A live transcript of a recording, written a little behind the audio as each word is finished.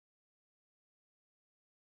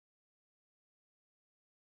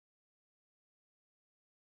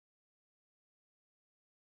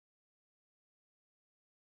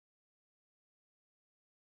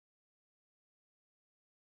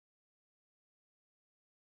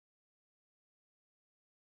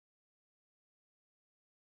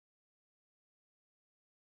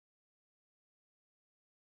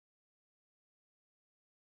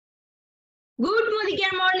Good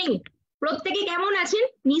মদিকেয়ার morning. প্রত্যেকে কেমন আছেন?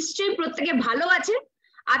 নিশ্চয়ই প্রত্যেকে ভালো আছেন।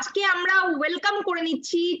 আজকে আমরা ওয়েলকাম করে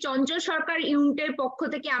নিচ্ছি চঞ্চল সরকার ইউনিটের পক্ষ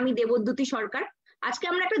থেকে। আমি দেবদ্যুতি সরকার। আজকে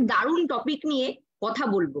আমরা একটা দারুণ টপিক নিয়ে কথা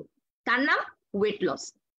বলবো, তার নাম ওয়েট লস।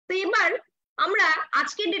 তো এবার আমরা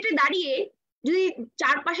আজকের ডেটে দাঁড়িয়ে যদি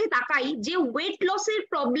চারপাশে তাকাই, যে ওয়েট লসের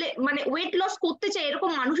প্রবলেম, মানে ওয়েট লস করতে চাই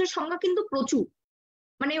এরকম মানুষের সংখ্যা কিন্তু প্রচুর।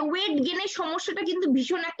 মানে ওয়েট গেনের সমস্যাটা কিন্তু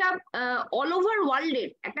ভীষণ একটা অল ওভার ওয়ার্ল্ডের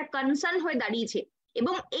একটা কনসার্ন হয়ে দাঁড়িয়েছে,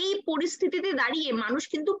 এবং এই পরিস্থিতিতে দাঁড়িয়ে মানুষ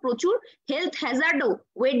কিন্তু প্রচুর হেলথ হ্যাজার্ডও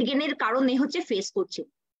ওয়েট গেনের কারণে ফেস করছে।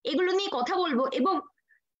 এগুলো নিয়ে কথা বলবো, এবং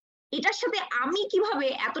এটার সাথে আমি কিভাবে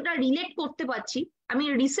এতটা রিলেট করতে পারছি আমি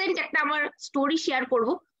রিসেন্ট একটা আমার স্টোরি শেয়ার করব।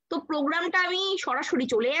 তো প্রোগ্রামটা আমি সরাসরি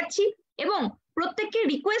চলে যাচ্ছি, এবং প্রত্যেককে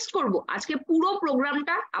রিকোয়েস্ট করব আজকে পুরো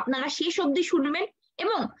প্রোগ্রামটা আপনারা শেষ অবধি শুনবেন।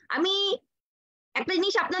 এবং আমি একটা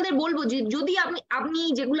জিনিস আপনাদের বলবো, যে যদি আপনি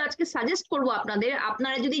যেগুলো আজকে সাজেস্ট করবো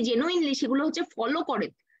আপনারা যদি জেনুইনলি সেগুলো ফলো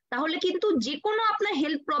করেন, তাহলে কিন্তু যে কোনো আপনার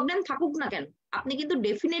হেলথ প্রবলেম থাকুক না কেন, আপনি কিন্তু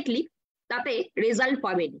ডেফিনেটলি তাতে রেজাল্ট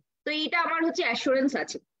পাবেন। তো এইটা আমার অ্যাসুরেন্স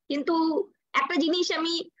আছে। কিন্তু একটা জিনিস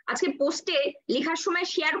আমি আজকে পোস্টে লেখার সময়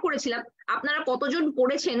শেয়ার করেছিলাম, আপনারা কতজন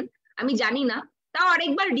পড়েছেন আমি জানি না, তাও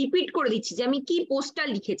আরেকবার রিপিট করে দিচ্ছি যে আমি কি পোস্টটা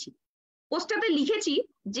লিখেছি। পোস্টটাতে লিখেছি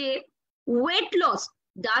যে weight loss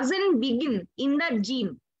doesn't begin in the gym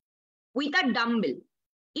with a dumbbell.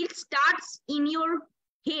 It starts in your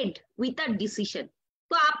head with a decision.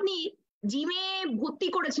 তো আপনি জিমে ভর্তি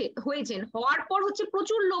হয়েছেন, হওয়ার পর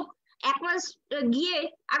প্রচুর লোক এক মাস গিয়ে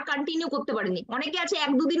আর কন্টিনিউ করতে পারেনি, অনেকে আছে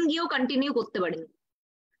এক দুদিন গিয়েও কন্টিনিউ করতে পারেনি।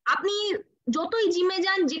 আপনি যতই জিমে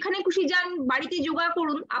যান, যেখানে খুশি যান, বাড়িতে যোগা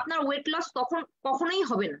করুন, আপনার ওয়েট লস কখনোই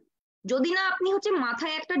হবে না যদি না আপনি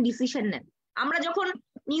মাথায় একটা ডিসিশন নেন। আমরা যখন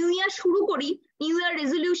নিউ ইয়ার শুরু করি, নিউ ইয়ার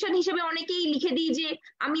রেজলিউশন হিসেবে অনেকেই লিখে দিই যে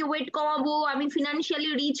আমি ওয়েট কমাবো, আমি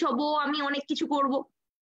ফিনান্সিয়ালি রিচ হব, আমি অনেক কিছু করব।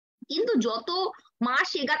 কিন্তু যত মাস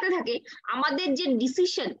এগাতে থাকে, আমাদের যে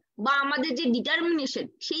ডিসিশন বা আমাদের যে ডিটারমিনেশন,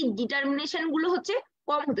 সেই ডিটারমিনেশন গুলো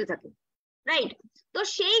কম হতে থাকে, রাইট? তো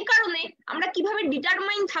সেই কারণে আমরা কিভাবে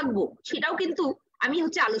ডিটারমাইন থাকবো সেটাও কিন্তু আমি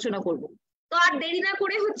আলোচনা করব। তো আর দেরি না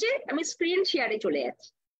করে আমি স্ক্রিন শেয়ারে চলে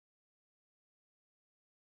যাচ্ছি।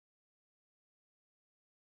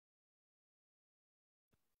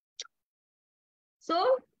 সো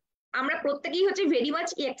আমরা প্রত্যেকেই ভেরি মাচ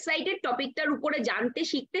এক্সাইটেড টপিকটার উপরে জানতে,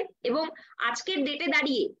 শিখতে, এবং আজকের ডেটে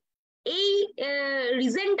দাঁড়িয়ে এই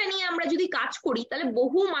রিজনটা নিয়ে আমরা যদি কাজ করি, তাহলে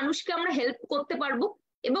বহু মানুষকে আমরা হেল্প করতে পারবো।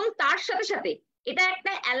 এবং তার সাথে সাথে এটা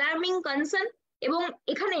একটা অ্যালার্মিং কনসার্ন, এবং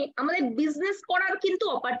এখানে আমাদের বিজনেস করার কিন্তু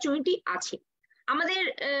অপরচুনিটি আছে। আমাদের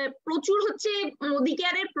প্রচুর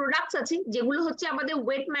মডিকেয়ারের প্রোডাক্টস আছে, যেগুলো আমাদের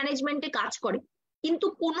ওয়েট ম্যানেজমেন্টে কাজ করে, কিন্তু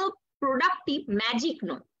কোনো প্রোডাক্টই ম্যাজিক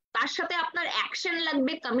নয়। তার সাথে আপনার অ্যাকশন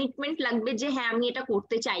লাগবে, কমিটমেন্ট লাগবে, যে হ্যাঁ আমি এটা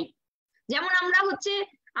করতে চাই। যেমন আমরা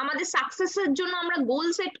আমাদের সাকসেসের জন্য আমরা গোল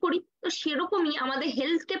সেট করি, তো সেরকমই আমাদের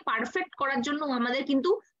হেলথকে পারফেক্ট করার জন্য আমাদের কিন্তু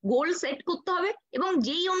গোল সেট করতে হবে, এবং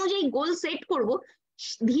যেই অনুযায়ী গোল সেট করব,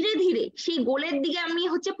 ধীরে ধীরে সেই গোলের দিকে আমি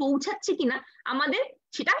পৌঁছাচ্ছি কিনা আমাদের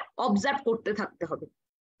সেটা অবজার্ভ করতে থাকতে হবে।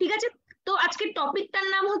 ঠিক আছে? তো আজকের টপিকটার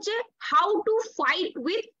নাম how to fight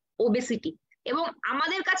with obesity, এবং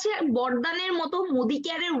আমাদের কাছে বরদানের মতো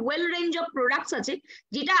মডিকেয়ারের ওয়েল রেঞ্জ অফ প্রোডাক্টস আছে,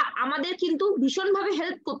 যেটা আমাদের কিন্তু ভীষণভাবে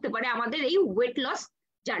হেল্প করতে পারে আমাদের এই ওয়েট লস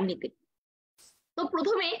জার্নিতে। তো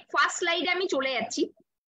প্রথমে ফার্স্ট স্লাইডে আমি চলে যাচ্ছি।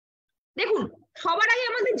 দেখুন, সবার আগে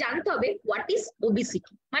আমাদের জানতে হবে হোয়াট ইজ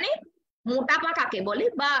ওবেসিটি, মানে মোটাপা কাকে বলে,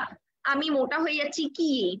 বা আমি মোটা হয়ে যাচ্ছি, কি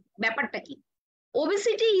ব্যাপারটা কি।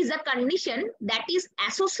 Obesity is a condition that is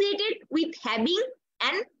associated with having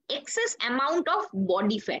an excess amount of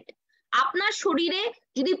body fat. আপনার শরীরে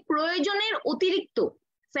যদি প্রয়োজনের অতিরিক্ত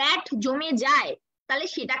ফ্যাট জমে যায়, তাহলে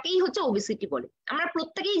সেটাকেই ওবেসিটি বলে। আমরা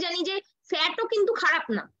প্রত্যেকেই জানি যে ফ্যাটও কিন্তু খারাপ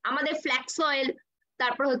না। আমাদের ফ্ল্যাক্স অয়েল,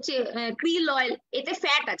 তারপর ক্রিল অয়েল, এতে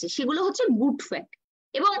ফ্যাট আছে, সেগুলো গুড ফ্যাট,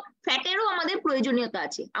 এবং ফ্যাটেরও আমাদের প্রয়োজনীয়তা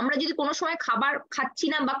আছে। আমরা যদি কোনো সময় খাবার খাচ্ছি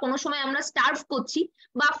না, বা কোনো সময় আমরা স্টার্ভ করছি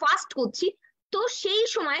বা ফাস্ট করছি, তো সেই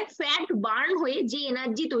সময় ফ্যাট বার্ন হয়ে যে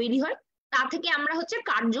এনার্জি তৈরি হয়, তা থেকে আমরা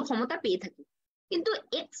কার্যক্ষমতা পেয়ে থাকি। কিন্তু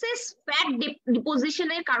এক্সেস ফ্যাট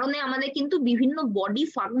ডিপোজিশনের কারণে আমাদের কিন্তু বিভিন্ন বডি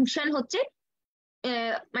ফাংশন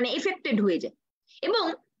মানে এফেক্টেড হয়ে যায়। এবং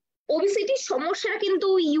ওবেসিটির সমস্যাটা কিন্তু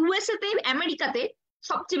ইউএসএ তে, আমেরিকাতে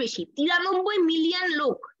সবচেয়ে বেশি। 93 মিলিয়ন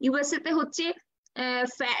লোক ইউএসএ তে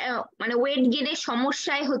মানে ওয়েট গেনের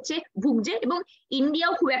সমস্যায় ভুগছে, এবং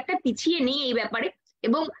ইন্ডিয়াও খুব একটা পিছিয়ে নেই এই ব্যাপারে।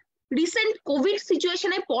 এবং রিসেন্ট কোভিড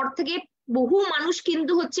সিচুয়েশনের পর থেকে বহু মানুষ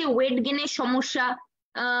কিন্তু ওয়েট গেনের সমস্যা,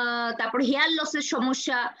 তারপর হেয়ার লসের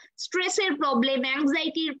সমস্যা, স্ট্রেসের প্রবলেম,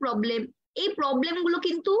 অ্যাংজাইটির প্রবলেম, এই প্রবলেম গুলো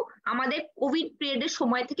কিন্তু আমাদের কোভিড পিরিয়ডের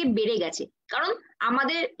সময় থেকে বেড়ে গেছে। কারণ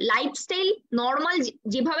আমাদের লাইফস্টাইল নর্মাল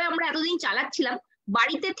যেভাবে আমরা এতদিন চালাচ্ছিলাম,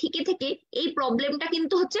 বাড়িতে থেকে থেকে এই প্রবলেমটা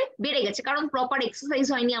কিন্তু হচ্ছে বেড়ে গেছে, কারণ প্রপার এক্সারসাইজ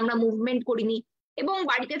হয়নি, আমরা মুভমেন্ট করিনি, এবং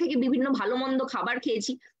বাড়িতে থেকে বিভিন্ন ভালো মন্দ খাবার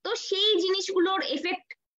খেয়েছি। তো সেই জিনিসগুলোর এফেক্ট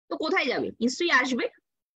তো কোথায় যাবে? নিশ্চয়ই আসবে।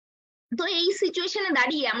 তো এই সিচুয়েশনে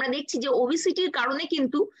দাঁড়িয়ে আমরা দেখছি যে ওবেসিটির কারণে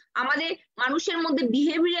কিন্তু আমাদের মানুষের মধ্যে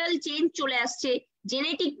বিহেভিয়ারাল চেঞ্জ চলে আসছে,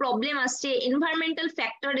 জেনেটিক প্রবলেম আসছে, এনভায়রনমেন্টাল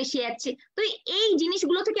ফ্যাক্টর এসে যাচ্ছে। তো এই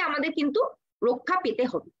জিনিসগুলো থেকে আমাদের কিন্তু রক্ষা পেতে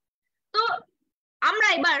হবে। তো আমরা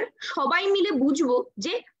এবার সবাই মিলে বুঝবো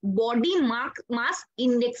যে বডি মাস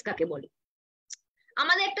ইন্ডেক্স কাকে বলে।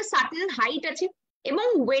 আমাদের একটা সার্টেন হাইট আছে এবং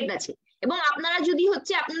ওয়েট আছে, এবং আপনারা যদি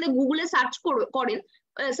হচ্ছে আপনাদের গুগলে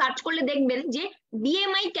সার্চ করলে দেখবেন যে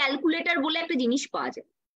বিএমআই ক্যালকুলেটর বলে একটা জিনিস পাওয়া যায়।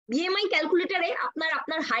 বিএমআই ক্যালকুলেটরে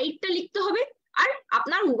আপনার হাইটটা লিখতে হবে আর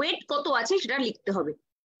আপনার ওয়েট কত আছে সেটা লিখতে হবে।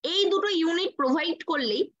 এই দুটো ইউনিট প্রোভাইড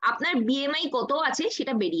করলেই আপনার বিএমআই কত আছে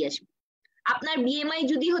সেটা বেরিয়ে আসবে। আপনার বিএমআই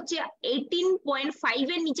যদি হচ্ছে 18.5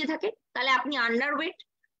 এর নিচে থাকে তাহলে আপনি আন্ডার ওয়েট,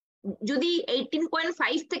 যদি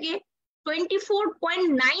 18.5 থেকে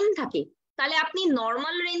 24.9 থাকে তাহলে আপনি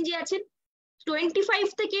নর্মাল রেঞ্জে আছেন, 25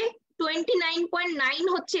 থেকে 29.9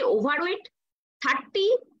 হচ্ছে ওভারওয়েট,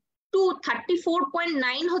 30 টু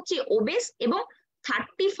 34.9 হচ্ছে ওবেস, এবং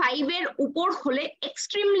 35 এর উপর হলে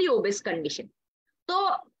এক্সট্রিমলি ওবেস কন্ডিশন। তো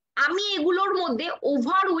আমি এগুলোর মধ্যে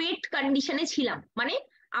ওভারওয়েট কন্ডিশনে ছিলাম, মানে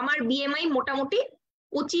আমার বিএমআই মোটামুটি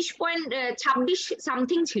 26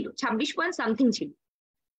 সামথিং ছিল, 26 ছিল।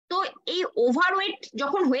 তো এই ওভারওয়েট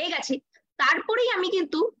যখন হয়ে গেছে তারপরেই আমি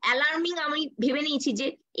কিন্তু অ্যালার্মিং আমি ভেবে নিয়েছি যে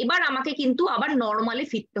এবার আমাকে কিন্তু আবার নর্মালে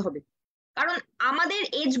ফিরতে হবে। কারণ আমাদের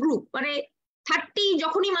এজ গ্রুপ মানে 30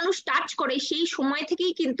 যখনই মানুষ টাচ করে সেই সময়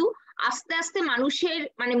থেকেই কিন্তু আস্তে আস্তে মানুষের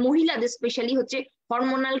মানে মহিলাদের স্পেশালি হচ্ছে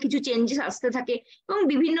হরমোনাল কিছু চেঞ্জেস আসতে থাকে, এবং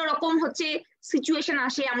বিভিন্ন রকম হচ্ছে সিচুয়েশন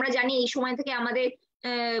আসে। আমরা জানি এই সময় থেকে আমাদের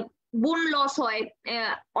বোন লস হয়,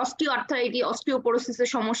 অস্টিওপোরোসিসের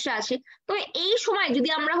সমস্যা আসে। তো এই সময় যদি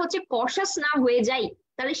আমরা হচ্ছে কশাস না হয়ে যাই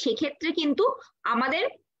তাহলে সেক্ষেত্রে কিন্তু আমাদের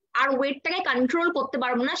আর ওয়েটটাকে কন্ট্রোল করতে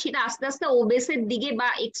পারবো না, সেটা আস্তে আস্তে ওবেসের দিকে বা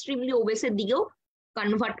এক্সট্রিমলি ওবেসের দিকেও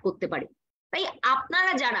কনভার্ট করতে পারে। তাই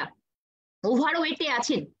আপনারা যারা ওভারওয়েটে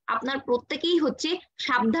আছেন আপনার প্রত্যেকেই হচ্ছে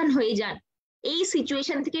সাবধান হয়ে যান। এই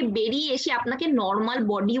সিচুয়েশন থেকে বেরিয়ে এসে আপনাকে নর্মাল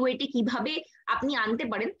বডি ওয়েটে কিভাবে আপনি আনতে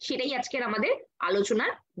পারেন সেটাই আজকের আমাদের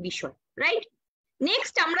আলোচনার বিষয়, রাইট?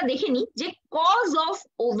 নেক্সট আমরা দেখে নিই যে কজ অফ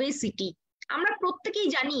ওবেসিটি। আমরা প্রত্যেকেই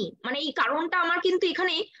জানি, মানে এই কারণটা আমার কিন্তু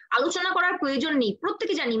এখানে আলোচনা করার প্রয়োজন নেই,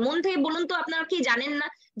 প্রত্যেকে জানি। মন থেকে বলুন তো আপনারা কি জানেন না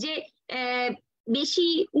যে বেশি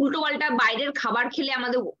উল্টোপাল্টা বাইরের খাবার খেলে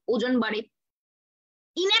আমাদের ওজন বাড়ে,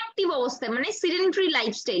 ইনঅ্যাক্টিভ অবস্থায় মানে সিডেন্টারি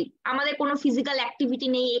লাইফস্টাইল, আমাদের কোনো ফিজিক্যাল অ্যাক্টিভিটি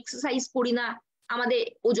নেই, এক্সারসাইজ করি না, আমাদের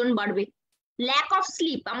ওজন বাড়বে। ল্যাক অফ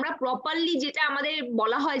স্লিপ, আমরা প্রপারলি যেটা আমাদের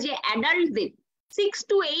বলা হয় যে অ্যাডাল্টদের 6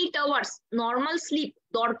 to 8 আওয়ার্স নর্মাল স্লিপ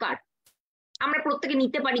দরকার, আমরা প্রত্যেকে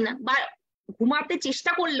নিতে পারি না, বা ঘুমাতে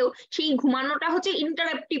চেষ্টা করলেও সেই ঘুমানোটা হচ্ছে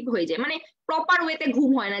ইন্টারাপ্টিভ হয়ে যায়, মানে প্রপার ওয়েতে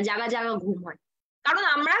ঘুম হয় না, জাগা জাগা ঘুম হয়। কারণ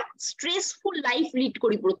আমরা স্ট্রেসফুল লাইফ লিড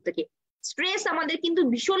করি প্রত্যেকে। স্ট্রেস আমাদের কিন্তু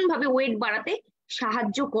ভীষণভাবে ওয়েট বাড়াতে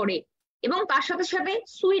সাহায্য করে, এবং তার সাথে সাথে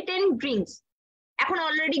সুইট এন্ড ড্রিঙ্কস। এখন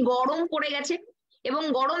অলরেডি গরম পড়ে গেছে, এবং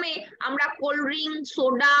গরমে আমরা কোল্ড ড্রিঙ্ক,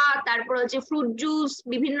 সোডা, তারপর হচ্ছে ফ্রুট জুস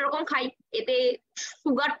বিভিন্ন রকম খাই, এতে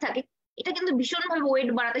সুগার থাকে, এটা কিন্তু ভীষণভাবে ওয়েট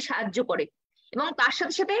বাড়াতে সাহায্য করে। এবং তার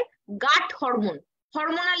সাথে সাথে গাট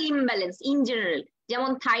হরমোনাল ইমব্যালেন্স ইন জেনারেল, যেমন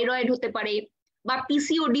থাইরয়েড হতে পারে, বা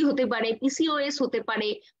পিসিওডি হতে পারে, পিসিওএস হতে পারে,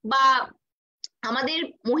 বা আমাদের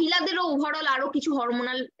মহিলাদেরও ওভারঅল আরো কিছু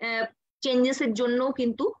হরমোনাল চেঞ্জেস এর জন্য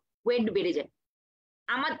কিন্তু ওয়েট বেড়ে যায়।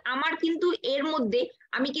 আমার কিন্তু এর মধ্যে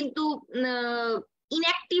আমি কিন্তু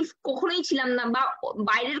ইনঅ্যাক্টিভ কখনোই ছিলাম না, বা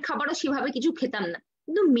বাইরের খাবারও সেভাবে কিছু খেতাম না,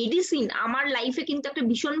 কিন্তু মেডিসিন আমার লাইফে কিন্তু একটা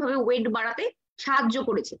ভীষণভাবে ওয়েট বাড়াতে সাহায্য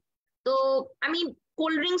করেছে। তো আমি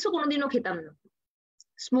কোল্ড ড্রিঙ্কসও কোনোদিনও খেতাম না,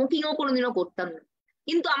 স্মোকিংও কোনোদিনও করতাম না,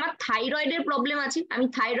 কিন্তু আমার থাইরয়েডের প্রবলেম আছে। আমি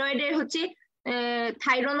থাইরয়েডের হচ্ছে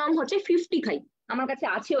থাইরোনম হচ্ছে 50 খাই, আমার কাছে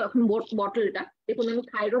আছেও এখন বটলটা, দেখুন আমি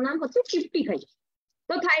থাইরোনম হচ্ছে 50 খাই।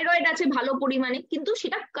 তো থাইরয়েড আছে ভালো পরিমাণে, কিন্তু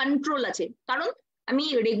সেটা কন্ট্রোল আছে, কারণ আমি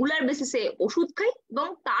রেগুলার বেসিসে ওষুধ খাই, এবং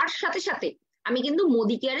তার সাথে সাথে আমি কিন্তু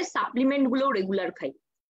মোদিকেয়ারের সাপ্লিমেন্ট গুলো রেগুলার খাই।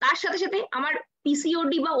 তার সাথে সাথে আমার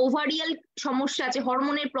পিসিওডি বা ওভারিয়াল সমস্যা আছে,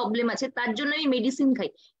 হরমোনের প্রবলেম আছে, তার জন্য আমি মেডিসিন খাই,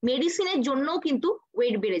 মেডিসিনের জন্যও কিন্তু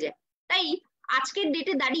ওয়েট বেড়ে যায়। তাই আজকের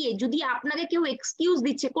ডেটে দাঁড়িয়ে যদি আপনাকে কেউ এক্সকিউজ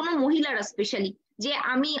দিচ্ছে, কোনো মহিলারা স্পেশালি, যে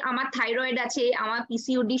আমার থাইরয়েড আছে, আমার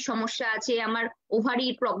পিসিওডি সমস্যা আছে, আমার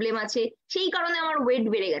ওভারির প্রবলেম আছে, সেই কারণে আমার ওয়েট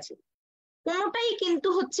বেড়ে গেছে, কোনোটাই কিন্তু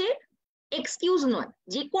হচ্ছে এক্সকিউজ নয়।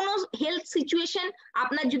 যে কোনো হেলথ সিচুয়েশন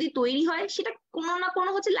আপনার যদি তৈরি হয় সেটা কোনো না কোনো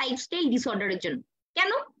হচ্ছে লাইফস্টাইল ডিসঅর্ডারের জন্য।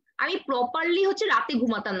 কেন? আমি প্রপারলি হচ্ছে রাতে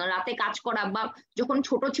ঘুমাতাম না, রাতে কাজ করা বা যখন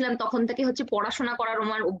ছোট ছিলাম তখন থেকে হচ্ছে পড়াশোনা করার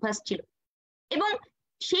আমার অভ্যাস ছিল। এবং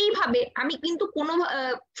সেইভাবে আমি কিন্তু কোনো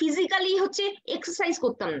ফিজিক্যালি হচ্ছে এক্সারসাইজ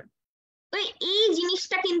করতাম না। তো এই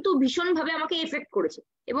জিনিসটা কিন্তু ভীষণ ভাবে আমাকে এফেক্ট করেছে,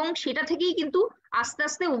 এবং সেটা থেকেই কিন্তু আস্তে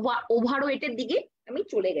আস্তে ওভারওয়েটের দিকে আমি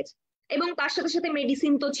চলে গেছি। এবং তার সাথে সাথে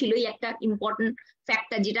মেডিসিন তো ছিলই একটা ইম্পর্টেন্ট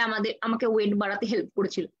ফ্যাক্টর, যেটা আমাকে ওয়েট বাড়াতে হেল্প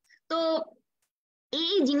করেছিল। তো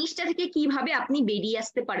এই জিনিসটা থেকে কিভাবে আপনি বেরিয়ে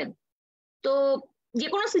আসতে পারেন? তো যে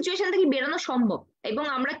কোনো সিচুয়েশন থেকে বেরোনো সম্ভব, এবং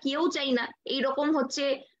আমরা কেউ চাই না এইরকম হচ্ছে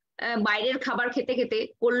বাইরের খাবার খেতে খেতে,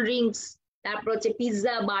 কোল্ড ড্রিঙ্কস, তারপর হচ্ছে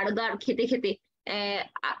পিৎজা বার্গার খেতে খেতে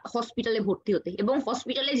হসপিটালে ভর্তি হতে, এবং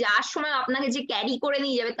হসপিটালে যাওয়ার সময় আপনাকে যে ক্যারি করে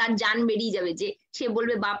নিয়ে যাবে তার জান বেরিয়ে যাবে, যে সে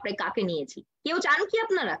বলবে বাপরে কাকে নিয়েছি। কেউ চান কি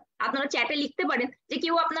আপনারা? আপনারা চ্যাটে লিখতে পারেন যে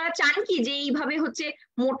কেউ আপনারা চান কি যে এইভাবে হচ্ছে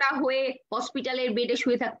মোটা হয়ে হসপিটালের বেডে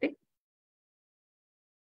শুয়ে থাকতে?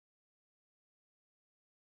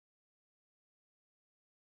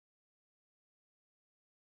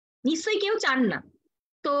 নিশ্চয়ই কেউ চান না।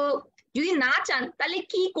 তো যদি না চান তাহলে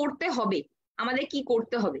কি করতে হবে, আমাদের কি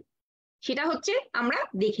করতে হবে সেটা হচ্ছে আমরা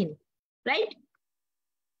দেখে নিই, রাইট?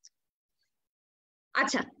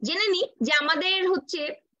 আচ্ছা, জেনে নিই যে আমাদের হচ্ছে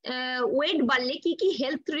ওয়েট বাড়লে কি কি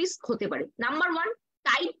হেলথ রিস্ক হতে পারে। Number one,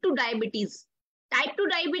 type two diabetes. Type two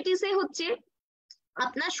ডায়াবেটিসে হচ্ছে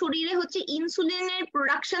আপনার শরীরে হচ্ছে ইনসুলিনের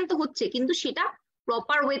প্রোডাকশন তো হচ্ছে, কিন্তু সেটা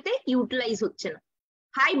প্রপার ওয়েতে ইউটিলাইজ হচ্ছে না।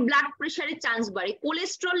 হাই ব্লাড প্রেশারের চান্স বাড়ে,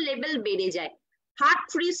 কোলেস্ট্রল লেভেল বেড়ে যায়, হার্ট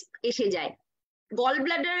রিস্ক এসে যায়, গল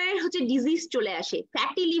ব্লাডারের হচ্ছে ডিজিজ চলে আসে,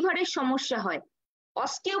 ফ্যাটি লিভারের সমস্যা হয়,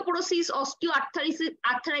 অস্টিওপোরোসিস, অস্টিও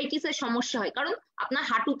আর্থারাইটিসের সমস্যা হয়, কারণ আপনার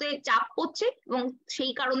হাঁটুতে চাপ পড়ছে এবং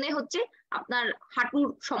সেই কারণে হচ্ছে আপনার হাঁটুর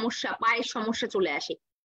সমস্যা, পায়ের সমস্যা চলে আসে।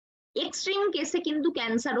 এক্সট্রিম কেসে কিন্তু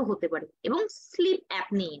ক্যান্সারও হতে পারে। এবং স্লিপ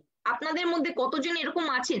অ্যাপনিয়া, আপনাদের মধ্যে কতজন এরকম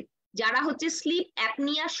আছেন যারা হচ্ছে স্লিপ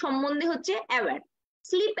অ্যাপনিয়ার সম্বন্ধে হচ্ছে অ্যাওয়্যার?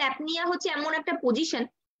 স্লিপ অ্যাপনিয়া হচ্ছে এমন একটা পজিশন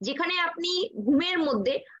যেখানে আপনি ঘুমের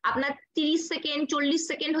মধ্যে আপনার 30 সেকেন্ড 40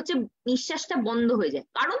 সেকেন্ড হচ্ছে নিঃশ্বাসটা বন্ধ হয়ে যায়,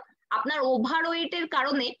 কারণ আপনার ওভারওয়েটের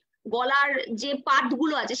কারণে গলার যে পার্ট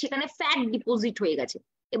গুলো আছে সেখানে ফ্যাট ডিপোজিট হয়ে গেছে,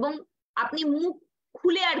 এবং আপনি মুখ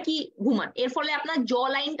খুলে আর কি ঘুমান, এর ফলে আপনার জ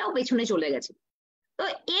লাইনটাও পেছনে চলে গেছে। তো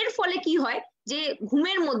এর ফলে কি হয় যে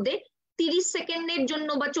ঘুমের মধ্যে 30 সেকেন্ডের জন্য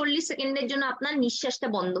বা 40 সেকেন্ডের জন্য আপনার নিঃশ্বাসটা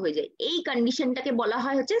বন্ধ হয়ে যায়, এই কন্ডিশনটাকে বলা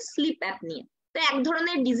হয় হচ্ছে স্লিপ অ্যাপনিয়া। তো এক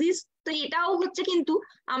ধরনের ডিজিজ। তো এটাও হচ্ছে কিন্তু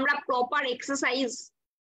আমরা প্রপার এক্সারসাইজ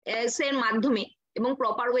এর মাধ্যমে এবং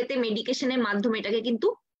প্রপার ওয়েতে মেডিকেশনের মাধ্যমে এটাকে কিন্তু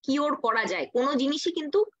কিওর করা যায়। কোনো জিনিসই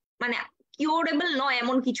কিন্তু মানে কিওরেবল নয়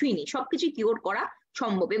এমন কিছুই নেই, সবকিছু কিওর করা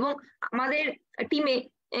সম্ভব। এবং আমাদের টিমে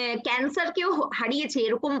ক্যান্সারকেও হারিয়েছে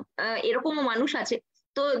এরকমও মানুষ আছে,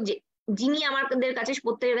 তো যিনি আমাদের কাছে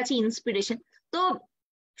প্রত্যেকের কাছে ইন্সপিরেশন। তো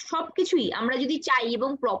সবকিছুই আমরা যদি চাই এবং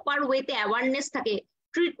প্রপার ওয়েতে অ্যাওয়ারনেস থাকে,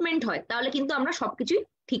 ট্রিটমেন্ট হয়, তাহলে কিন্তু আমরা সবকিছুই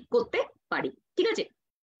ঠিক করতে পারি। ঠিক আছে,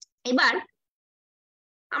 এবার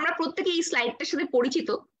আমরা প্রত্যেকে এই স্লাইডটার সাথে পরিচিত,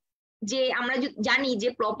 যে আমরা জানি যে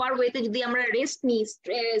প্রপার ওয়েতে যদি আমরা রেস্ট নিই,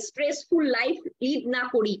 স্ট্রেসফুল লাইফ লিড না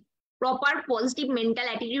করি, প্রপার পজিটিভ মেন্টাল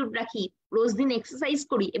অ্যাটিটিউড রাখি, রোজ দিন এক্সারসাইজ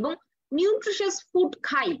করি এবং নিউট্রিশিয়াস ফুড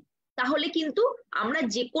খাই, তাহলে কিন্তু আমরা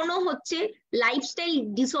যে কোনো হচ্ছে লাইফস্টাইল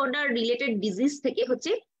ডিসঅর্ডার রিলেটেড ডিজিজ থেকে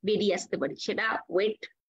হচ্ছে বেরিয়ে আসতে পারি। সেটা ওয়েট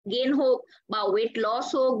গেন হোক বা ওয়েট লস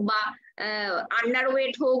হোক বা আন্ডার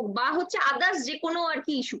ওয়েট হোক বা হচ্ছে আদার্স যে কোনো আর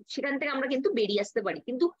কি ইস্যু, সেখান থেকে আমরা কিন্তু বেরিয়ে আসতে পারি।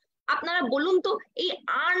 কিন্তু আপনারা বলুন তো, এই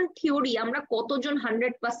আর্ন থিওরি আমরা কতজন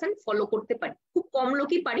 100% ফলো করতে পারি? খুব কম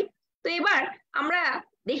লোকই পারি। তো এবার আমরা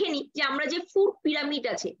দেখে নিই যে আমরা যে ফুড পিরামিড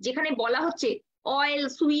আছে, যেখানে বলা হচ্ছে অয়েল,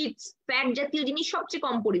 সুইটস, ফ্যাট জাতীয় জিনিস সবচেয়ে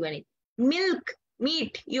কম পরিমাণে, মিল্ক,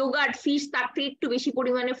 মিট, ইয়োগার্ট, ফিশ তার থেকে একটু বেশি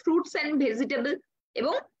পরিমাণে, ফ্রুটস অ্যান্ড ভেজিটেবল,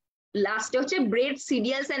 এবং লাস্টে হচ্ছে ব্রেড,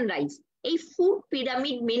 সিরিয়ালস অ্যান্ড রাইস। এই ফুড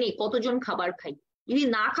পিরামিড মেনে কতজন খাবার খাই? যদি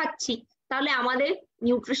না খাচ্ছি তাহলে আমাদের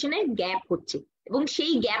নিউট্রিশনের গ্যাপ হচ্ছে, এবং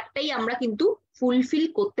সেই গ্যাপটাই আমরা কিন্তু ফুলফিল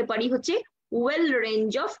করতে পারি হচ্ছে ওয়েল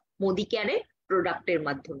রেঞ্জ অফ মোদিকেয়ারের প্রোডাক্টের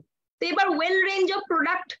মাধ্যমে। তো এবার ওয়েল রেঞ্জ অফ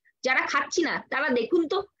প্রোডাক্ট যারা খাচ্ছি না তারা দেখুন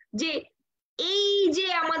তো, যে এই যে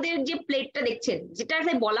আমাদের যে প্লেটটা দেখছেন,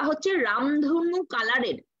 যেটাতে বলা হচ্ছে রামধনু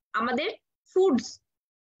কালারের আমাদের ফুডস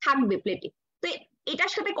থাকবে প্লেটে, তো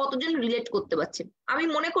এটার সাথে কতজন রিলেট করতে পারছেন? আমি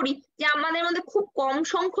মনে করি যে আমাদের মধ্যে খুব কম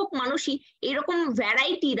সংখ্যক মানুষই এরকম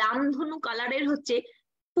ভ্যারাইটি রামধনু কালারের হচ্ছে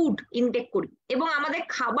ফুড ইনটেক করি। এবং আমাদের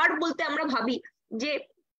খাবার বলতে আমরা ভাবি যে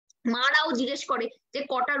মারাও জিজ্ঞেস করে যে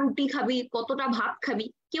কটা রুটি খাবি, কতটা ভাত খাবি,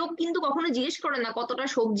 কেউ কিন্তু কখনো জিজ্ঞেস করে না কতটা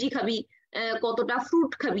সবজি খাবি, কতটা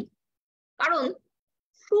ফ্রুট খাবি। কারণ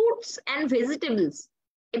ফ্রুটস অ্যান্ড ভেজিটেবলস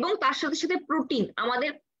এবং তার সাথে সাথে প্রোটিন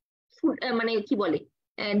আমাদের মানে কি বলে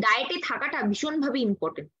ডায়েটে থাকাটা ভীষণভাবে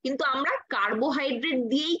ইম্পর্টেন্ট, কিন্তু আমরা কার্বোহাইড্রেট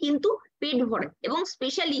দিয়েই কিন্তু পেট ভরে, এবং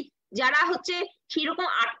স্পেশালি যারা হচ্ছে সেরকম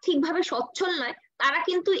আর্থিকভাবে সচ্ছল নয় তারা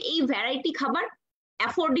কিন্তু এই ভ্যারাইটি খাবার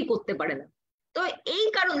অ্যাফোর্ডই করতে পারে না। তো এই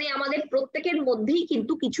কারণে আমাদের প্রত্যেকের মধ্যেই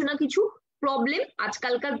কিন্তু কিছু না কিছু প্রবলেম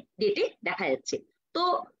আজকালকার ডেটে দেখা যাচ্ছে। তো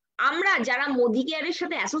আমরা যারা মোদিকেয়ারের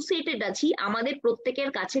সাথে অ্যাসোসিয়েটেড আছি আমাদের প্রত্যেকের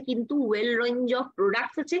কাছে কিন্তু ওয়েল রেঞ্জ অফ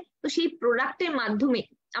প্রোডাক্ট আছে। তো সেই প্রোডাক্টের মাধ্যমে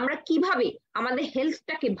আমরা কিভাবে আমাদের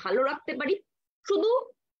হেলথটাকে ভালো রাখতে পারি, শুধু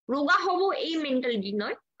রোগা হব এই মেন্টালিটি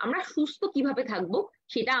নয়, আমরা সুস্থ কিভাবে থাকবো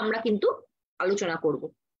সেটা আমরা কিন্তু আলোচনা করব।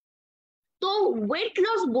 তো ওয়েট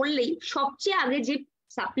লস বললেই সবচেয়ে আগে যে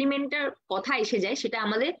সাপ্লিমেন্টের কথা এসে যায় সেটা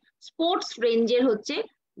আমাদের স্পোর্টস রেঞ্জের হচ্ছে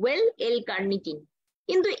ওয়েল এল কার্নিটিন।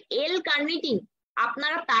 কিন্তু এল কার্নিটিন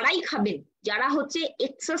আপনারা তারাই খাবেন যারা হচ্ছে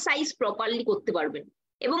এক্সারসাইজ প্রপারলি করতে পারবেন,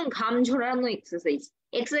 এবং ঘাম ঝরানো এক্সারসাইজ।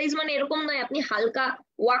 এক্সারসাইজ মানে এরকম নয় আপনি হালকা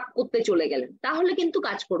ওয়াক করতে চলে গেলেন, তাহলে কিন্তু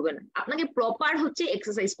কাজ করবে না। আপনাকে প্রপার হচ্ছে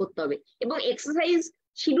এক্সারসাইজ করতে হবে, এবং এক্সারসাইজ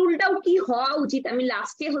শিডিউলটাও কি হওয়া উচিত আমি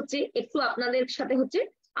লাস্টে হচ্ছে একটু আপনাদের সাথে হচ্ছে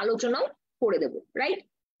আলোচনাও করে দেবো, রাইট?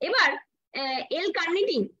 এবার এল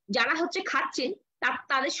কার্নিটিন যারা হচ্ছে খাচ্ছেন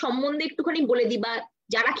তাদের সম্বন্ধে একটুখানি বলে দিই, বা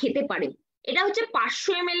যারা খেতে পারেন। এটা হচ্ছে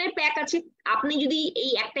 500 ml এর প্যাক আছে। আপনি যদি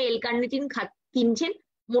এই একটা এল কার্নিটিন কিনছেন,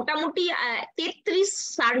 মোটামুটি 33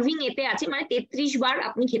 সার্ভিং এতে আছে, মানে 33 বার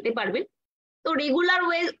আপনি খেতে পারবেন। তো রেগুলার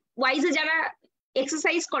ওয়াইজে যারা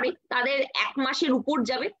এক্সারসাইজ করে তাদের 1 মাসের উপর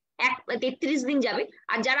যাবে, 33 দিন যাবে।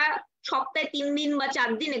 আর যারা সপ্তাহে 3 দিন বা 4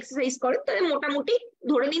 দিন এক্সারসাইজ করে তাদের মোটামুটি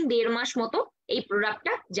ধরে নিন 1.5 মাস মতো এই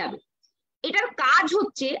প্রোডাক্টটা যাবে। এটার কাজ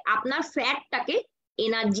হচ্ছে আপনার ফ্যাটটাকে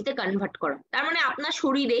এনার্জিতে কনভার্ট করা। তার মানে আপনার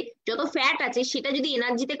শরীরে যত ফ্যাট আছে সেটা যদি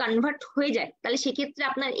এনার্জিতে কনভার্ট হয়ে যায় তাহলে সেক্ষেত্রে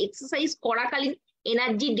আপনার এক্সারসাইজ করাকালীন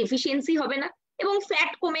এনার্জি ডেফিসিয়েন্সি হবে না, এবং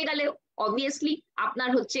ফ্যাট কমে গেলে অবভিয়াসলি আপনার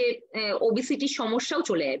হচ্ছে ওবেসিটির সমস্যাও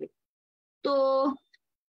চলে যাবে। তো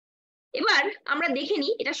এবার আমরা দেখে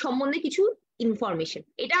নিই এটা সম্বন্ধে কিছু ইনফরমেশন।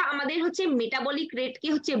 এটা আমাদের হচ্ছে মেটাবলিক রেটকে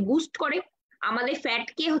হচ্ছে বুস্ট করে, আমাদের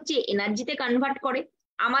ফ্যাটকে হচ্ছে এনার্জিতে কনভার্ট করে,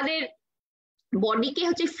 আমাদের বডিকে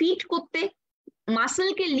হচ্ছে ফিট করতে,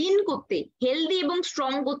 মাসেলকে লিন করতে, হেলদি এবং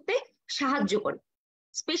স্ট্রং করতে সাহায্য করে।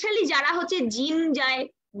 স্পেশালি যারা হচ্ছে জিম যায়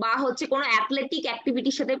বা হচ্ছে কোনো অ্যাথলেটিক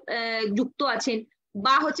অ্যাক্টিভিটির সাথে যুক্ত আছেন,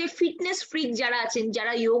 বা হচ্ছে ফিটনেস ফ্রিক যারা আছেন,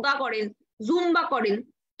 যারা যোগা করেন, জুম্বা করেন,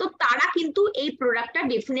 তো তারা কিন্তু এই প্রোডাক্টটা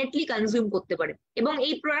ডেফিনেটলি কনজিউম করতে পারে। এবং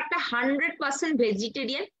এই প্রোডাক্টটা 100%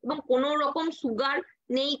 ভেজিটেরিয়ান, এবং কোনো রকম সুগার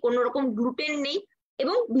নেই, কোনো রকম গ্লুটেন নেই,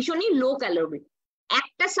 এবং ভীষণই লো ক্যালোরি।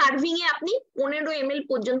 একটা সার্ভিং এ আপনি 15 ml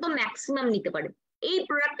পর্যন্ত ম্যাক্সিমাম নিতে পারেন। এই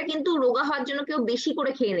প্রোডাক্টটা কিন্তু রোগা হওয়ার জন্য কেউ বেশি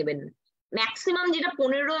করে খেয়ে নেবেন না। ম্যাক্সিমাম যেটা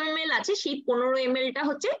 15 ml আছে সেই 15 ml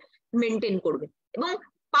হচ্ছে মেনটেন করবে, এবং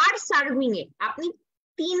পার সার্ভিং এ আপনি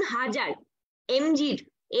 3000 mg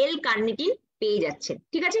এল কার্নিটিন পেয়ে যাচ্ছেন।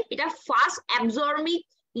 ঠিক আছে, এটা ফাস্ট অ্যাবজর্বিং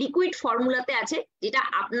লিকুইড ফর্মুলাতে আছে, যেটা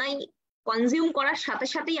আপনার কনজিউম করার সাথে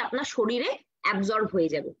সাথেই আপনার শরীরে অ্যাবজর্ব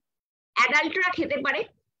হয়ে যাবে। অ্যাডাল্টরা খেতে পারে,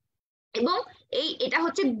 এবং এটা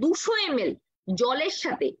হচ্ছে 200 ml জলের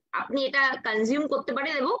সাথে আপনি এটা কনজিউম করতে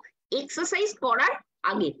পারেন, এবং এক্সারসাইজ করার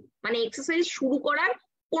আগে, মানে এক্সারসাইজ শুরু করার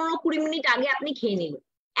 15-20 মিনিট আগে আপনি খেয়ে নিলেন।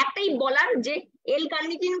 একটাই বলার যে এল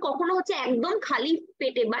কার্নিটিন কখনো হচ্ছে একদম খালি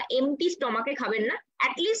পেটে বা এমটি স্টমাকে খাবেন না,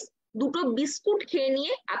 অ্যাটলিস্ট 2টো বিস্কুট খেয়ে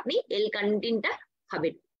নিয়ে আপনি এল কার্নিটিনটা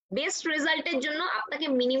খাবেন। বেস্ট রেজাল্টের জন্য আপনাকে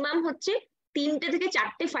মিনিমাম হচ্ছে 3টে থেকে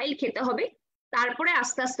 4টে ফাইল খেতে হবে, তারপরে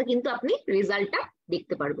আস্তে আস্তে কিন্তু আপনি রেজাল্টটা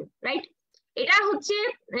দেখতে পারবেন, রাইট? এটা হচ্ছে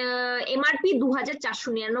এমআরপি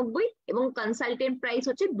 2499 এবং কনসালটেন্ট প্রাইস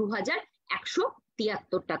হচ্ছে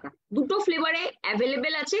 2173 টাকা। দুটো ফ্লেভারে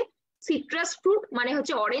অ্যাভেলেবেল আছে, সিট্রাস ফ্রুট মানে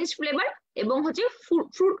হচ্ছে অরেঞ্জ ফ্লেভার, এবং হচ্ছে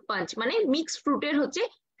ফ্রুট পাঞ্চ মানে মিক্স ফ্রুটের হচ্ছে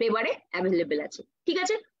ফ্লেভারে অ্যাভেলেবেল আছে। ঠিক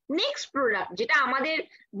আছে, নেক্সট প্রোডাক্ট যেটা আমাদের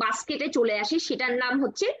বাস্কেটে চলে আসে সেটার নাম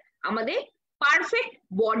হচ্ছে আমাদের perfect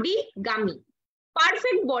body gummy.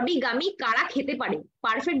 Perfect body gummy কারা খেতে পারে?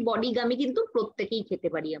 পারফেক্ট বডি গামি কিন্তু প্রত্যেকেই খেতে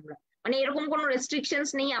পারি আমরা, মানে এরকম কোনো রেস্ট্রিকশনস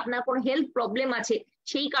নেই। আপনার কোনো হেলথ প্রবলেম আছে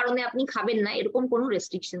সেই কারণে আপনি খাবেন না, এরকম কোনো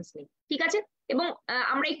রেস্ট্রিকশনস নেই। ঠিক আছে, এবং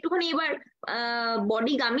আমরা একটুখানি এবার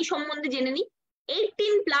বডি গামি সম্বন্ধে জেনে নিই।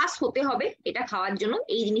 18+ হতে হবে এটা খাওয়ার জন্য,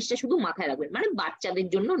 এই জিনিসটা শুধু মাথায় রাখবেন, মানে বাচ্চাদের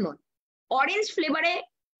জন্য নয়। অরেঞ্জ ফ্লেভারে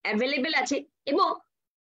অ্যাভেলেবেল আছে, এবং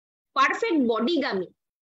পারফেক্ট বডি গামি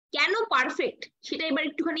কেন পারফেক্ট সেটা এবার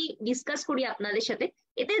একটুখানি ডিসকাস করি আপনাদের সাথে।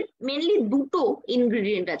 এতে মেনলি দুটো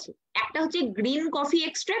ইনগ্রেডিয়েন্ট আছে, একটা হচ্ছে গ্রিন কফি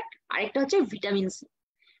এক্সট্রাক্ট আর একটা হচ্ছে ভিটামিন সি।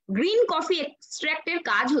 গ্রিন কফি এক্সট্রাক্টের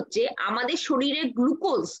কাজ হচ্ছে আমাদের শরীরে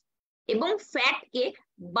গ্লুকোজ এবং ফ্যাটকে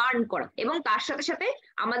বার্ন করা, এবং তার সাথে সাথে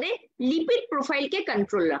আমাদের লিপিড প্রোফাইলকে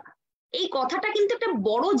কন্ট্রোল রাখা। এই কথাটা কিন্তু একটা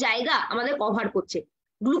বড় জায়গা আমাদের কভার করছে।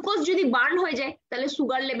 গ্লুকোজ যদি বার্ন হয়ে যায় তাহলে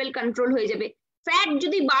সুগার লেভেল কন্ট্রোল হয়ে যাবে, ফ্যাট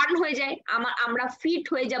যদি বার্ন হয়ে যায় আমরা ফিট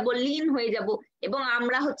হয়ে যাব, লিন হয়ে যাব, এবং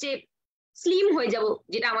আমরা হচ্ছে স্লিম হয়ে যাব,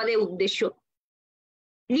 যেটা আমাদের উদ্দেশ্য।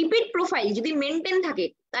 লিপিড প্রোফাইল যদি মেনটেন থাকে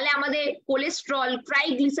তাহলে আমাদের কোলেস্ট্রল,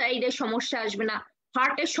 ট্রাইগ্লিসারাইডের সমস্যা আসবে না,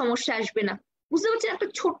 হার্টের সমস্যা আসবে না। বুঝতে পারছেন, একটা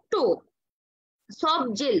ছোট্ট সফট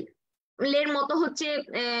জেল এর মতো হচ্ছে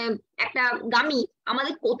একটা গামি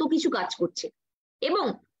আমাদের কত কিছু কাজ করছে। এবং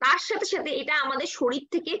তার সাথে সাথে এটা আমাদের শরীর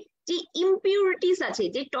থেকে যে ইমপিউরিটিস আছে,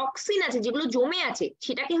 যে টক্সিন আছে, যেগুলো জমে আছে,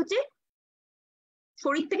 সেটাকে হচ্ছে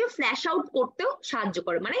শরীর থেকে ফ্ল্যাশ আউট করতেও সাহায্য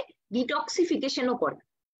করে, মানে ডিটক্সিফিকেশনও করে।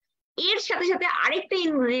 এর সাথে সাথে আরেকটা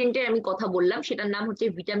ইনগ্রেডিয়েন্টের আমি কথা বললাম, সেটার নাম হচ্ছে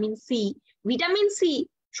ভিটামিন সি। ভিটামিন সি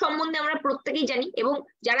সম্বন্ধে আমরা প্রত্যেকেই জানি, এবং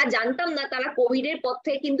যারা জানতাম না তারা কোভিড এর পর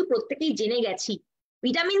থেকে কিন্তু প্রত্যেকেই জেনে গেছি।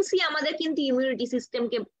 ভিটামিন সি আমাদের কিন্তু ইমিউনিটি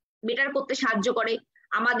সিস্টেমকে বেটার করতে সাহায্য করে,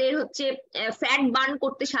 আমাদের হচ্ছে ফ্যাট বার্ন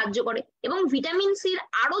করতে সাহায্য করে, এবং ভিটামিন সির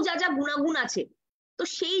আরো যা যা গুণাগুণ আছে, তো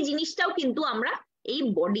সেই জিনিসটাও কিন্তু আমরা এই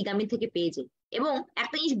বডি গামি থেকে পেয়ে যাই। এবং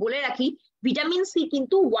একটা জিনিস বলে রাখি, ভিটামিন সি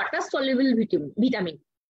কিন্তু ওয়াটার সলিউবল ভিটামিন।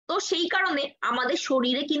 তো সেই কারণে আমাদের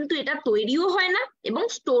শরীরে কিন্তু এটা তৈরিও হয় না এবং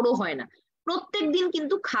স্টোরও হয় না। প্রত্যেক দিন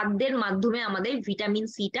কিন্তু খাদ্যের মাধ্যমে আমাদের ভিটামিন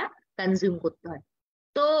সিটা কনজিউম করতে হয়।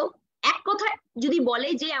 তো এক কথায় যদি বলে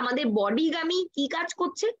যে আমাদের বডি গামি কি কাজ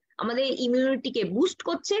করছে, আমাদের ইমিউনিটিকে বুস্ট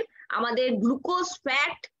করছে, আমাদের গ্লুকোজ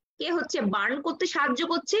ফ্যাট কে হচ্ছে বার্ন করতে সাহায্য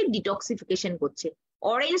করছে, ডিটক্সিফিকেশন করছে।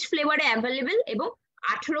 অরেঞ্জ ফ্লেভারে অ্যাভেলেবেল, এবং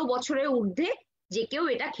 18 বছরের ঊর্ধ্বে যে কেউ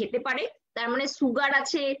এটা খেতে পারে। তার মানে সুগার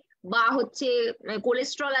আছে বা হচ্ছে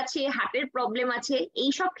কোলেস্ট্রল আছে, হার্টের প্রবলেম আছে,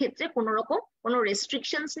 এইসব ক্ষেত্রে কোনো রকম কোনো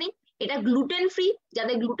রেস্ট্রিকশনস নেই। এটা গ্লুটেন ফ্রি,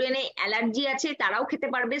 যাদের গ্লুটেনে অ্যালার্জি আছে তারাও খেতে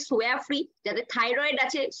পারবে। সোয়া ফ্রি, যাদের থাইরয়েড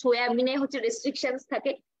আছে, সোয়াবিনে হচ্ছে রেস্ট্রিকশনস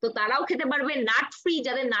থাকে, তো তারাও খেতে পারবে। নাট ফ্রি,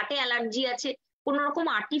 যাদের নাটে অ্যালার্জি আছে, কোনো রকম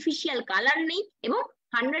আর্টিফিশিয়াল কালার নেই, এবং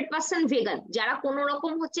 100% ভেগান, যারা কোনো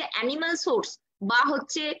রকম হচ্ছে অ্যানিমাল সোর্স বা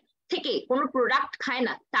হচ্ছে থেকে কোনো প্রোডাক্ট খায়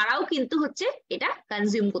না, তারাও কিন্তু হচ্ছে এটা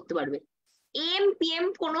কনজিউম করতে পারবে। এম পিএম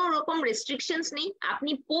কোনো রকম রেস্ট্রিকশনস নেই,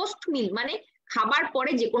 আপনি পোস্ট মিল মানে খাবার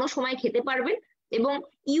পরে যে কোনো সময় খেতে পারবেন। এবং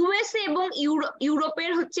ইউএসএ এবং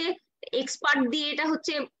ইউরোপের হচ্ছে এক্সপার্ট দিয়ে এটা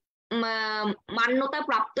হচ্ছে মান্যতা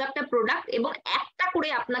প্রাপ্ত একটা প্রোডাক্ট, এবং একটা করে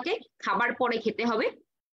আপনাকে খাবার পরে খেতে হবে।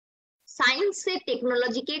 সায়েন্সের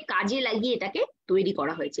টেকনোলজিকে কাজে লাগিয়ে এটাকে তৈরি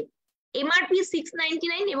করা হয়েছে। এমআরপি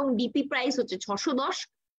 699 এবং ডিপি প্রাইস হচ্ছে 610।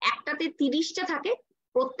 একটাতে 30টা থাকে,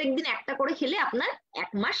 প্রত্যেকদিন একটা করে খেলে আপনার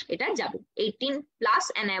 1 মাস এটা যাবে। 18+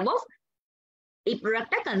 and above এই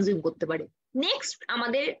প্রোডাক্টটা কনজিউম করতে পারে। নেক্সট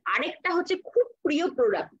আমাদের আরেকটা হচ্ছে খুব প্রিয়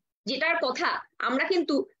প্রোডাক্ট, যেটার কথা আমরা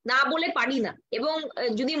কিন্তু না বলে পারি না, এবং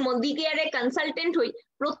যদি মডিকেয়ারে কনসালটেন্ট হই,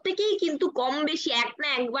 প্রত্যেকেই কিন্তু কম বেশি এক না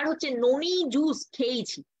একবার হচ্ছে ননি জুস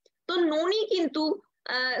খেয়েছি। তো ননি কিন্তু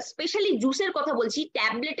স্পেশালি জুসের কথা বলছি,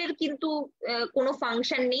 ট্যাবলেটের কিন্তু কোনো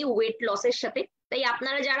ফাংশন নেই ওয়েট লসের সাথে। তাই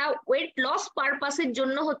আপনারা যারা ওয়েট লস পারপাসের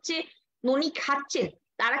জন্য হচ্ছে ননি খাচ্ছেন,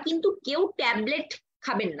 তারা কিন্তু কেউ ট্যাবলেট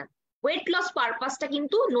খাবেন না। ওয়েট লস পারপাসটা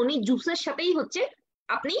কিন্তু ননি জুসের সাথেই হচ্ছে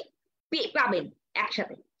আপনি পাবেন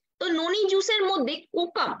একসাথে। তো ননি জুসের মধ্যে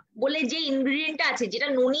কোকাম বলে যে ইনগ্রিডিয়েন্টটা আছে, যেটা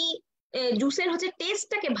ননি জুসের হচ্ছে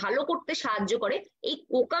টেস্টটাকে ভালো করতে সাহায্য করে, এই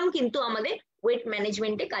কোকাম কিন্তু আমাদের ওয়েট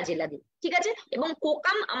ম্যানেজমেন্টে কাজে লাগে, ঠিক আছে। এবং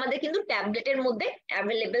কোকাম আমাদের কিন্তু ট্যাবলেটের মধ্যে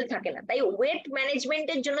অ্যাভেলেবেল থাকে না, তাই ওয়েট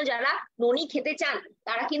ম্যানেজমেন্টের জন্য যারা ননি খেতে চান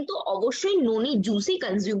তারা কিন্তু অবশ্যই ননি জুসই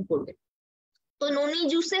কনজিউম করবে। তো ননি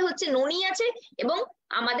জুসে হচ্ছে ননি আছে এবং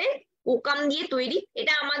আমাদের কোকাম দিয়ে তৈরি।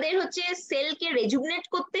 এটা আমাদের হচ্ছে সেলকে রেজুভিনেট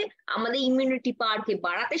করতে, আমাদের ইমিউনিটি পাওয়ারকে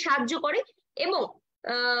বাড়াতে সাহায্য করে। এবং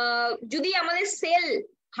যদি আমাদের সেল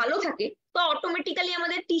ভালো থাকে তো অটোমেটিক্যালি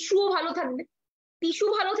আমাদের টিস্যুও ভালো থাকবে। টিস্যু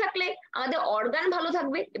ভালো থাকলে আমাদের অর্গান ভালো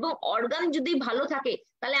থাকবে, এবং অর্গান যদি ভালো থাকে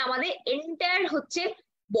তাহলে আমাদের এন্টায়ার হচ্ছে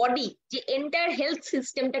বডি, যে এন্টায়ার হেলথ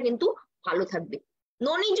সিস্টেমটা কিন্তু ভালো থাকবে।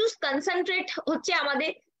 ননি জুস কনসেন্ট্রেট হচ্ছে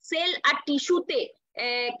আমাদের সেল আর টিস্যুতে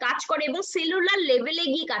কাজ করে, এবং সেলুলার লেভেলে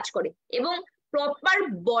গিয়ে কাজ করে, এবং প্রপার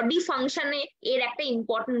বডি ফাংশনে এর একটা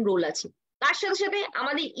ইম্পর্টেন্ট রোল আছে। তার সাথে সাথে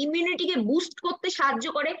আমাদের ইমিউনিটিকে বুস্ট করতে সাহায্য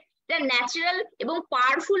করে। এটা ন্যাচারাল এবং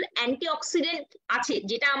পাওয়ারফুল অ্যান্টিঅক্সিডেন্ট আছে,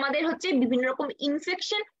 যেটা আমাদের হচ্ছে বিভিন্ন রকম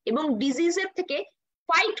ইনফেকশন এবং ডিজিজের থেকে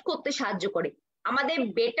ফাইট করতে সাহায্য করে, আমাদের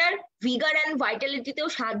বেটার ভিগার অ্যান্ড ভাইটালিটিতেও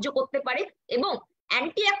সাহায্য করতে পারে, এবং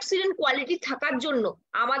অ্যান্টিঅক্সিডেন্ট কোয়ালিটি থাকার জন্য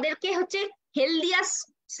আমাদেরকে হচ্ছে হেলদিয়ার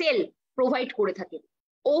সেল প্রোভাইড করে থাকে।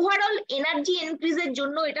 ওভারঅল এনার্জি ইনক্রিজের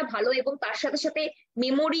জন্য এটা ভালো, এবং তার সাথে সাথে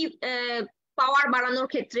মেমোরি পাওয়ার বাড়ানোর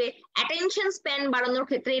ক্ষেত্রে, অ্যাটেনশন স্প্যান বাড়ানোর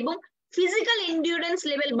ক্ষেত্রে, এবং ফিজিক্যাল এন্ডিউরেন্স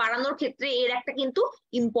লেভেল বাড়ানোর ক্ষেত্রে এর একটা কিন্তু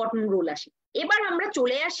ইম্পর্টেন্ট রোল আসে। এবার আমরা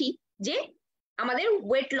চলে আসি যে আমাদের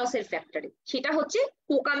ওয়েট লসের ফ্যাক্টরে, সেটা হচ্ছে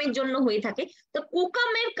কোকামের জন্য হয়ে থাকে। তো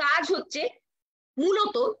কোকামের কাজ হচ্ছে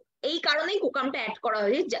মূলত এই কারণেই কোকামটা অ্যাড করা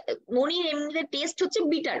হয়েছে, ননির এমনিতে টেস্ট হচ্ছে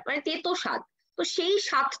বিটার, মানে তেতো স্বাদ, তো সেই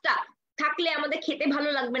স্বাদটা থাকলে আমাদের খেতে ভালো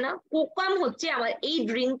লাগবে না। কোকাম হচ্ছে আমার এই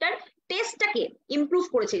ড্রিঙ্কটার টেস্টটাকে ইমপ্রুভ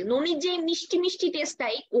করেছে। ননির যে মিষ্টি মিষ্টি টেস্টটা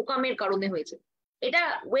এই কোকামের কারণে হয়েছে। এটা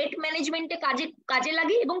ওয়েট ম্যানেজমেন্টে কাজে কাজে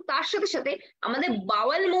লাগে এবং তার সাথে সাথে আমাদের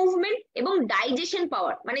বাওয়েল মুভমেন্ট এবং ডাইজেশন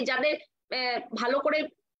পাওয়ার, মানে যাদের ভালো করে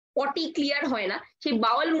পটি ক্লিয়ার হয় না সেই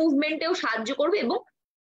বাওয়েল মুভমেন্টেও সাহায্য করবে এবং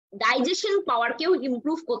ডাইজেশন পাওয়ারকেও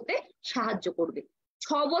ইমপ্রুভ করতে সাহায্য করবে।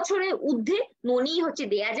 6 বছরের ঊর্ধ্বে ননি হচ্ছে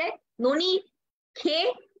দেয়া যায়। ননি খেয়ে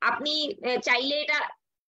আপনি চাইলে এটা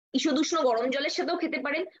ঈষদুষ্ণ গরম জলের সাথেও খেতে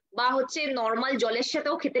পারেন বা হচ্ছে নর্মাল জলের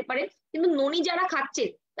সাথেও খেতে পারেন। কিন্তু ননি যারা খাচ্ছে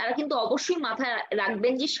তারা কিন্তু অবশ্যই মাথায়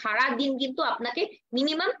রাখবেন যে সারা দিন কিন্তু আপনাকে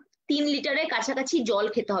মিনিমাম 3 লিটারের কাছাকাছি জল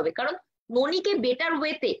খেতে হবে, কারণ ননিকে বেটার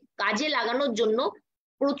ওয়েতে কাজে লাগানোর জন্য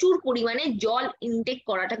প্রচুর পরিমাণে জল ইনটেক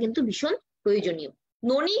করাটা কিন্তু ভীষণ প্রয়োজনীয়।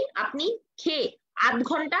 ননি আপনি খেয়ে 8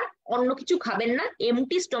 ঘন্টা অন্য কিছু খাবেন না,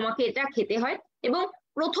 এমটি স্টমাকে এটা খেতে হয়। এবং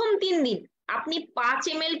প্রথম 3 দিন আপনি 5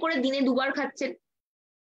 ml করে দিনে 2 বার খাচ্ছেন।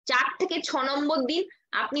 4 থেকে 6 নম্বর দিন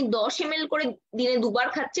আপনি 10 ml করে দিনে 2 বার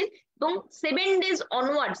খাচ্ছেন এবং 7 days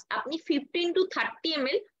অনওয়ার্ডস আপনি 15 to 30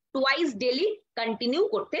 ml twice daily continue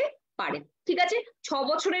করতে পারেন। ঠিক আছে, 6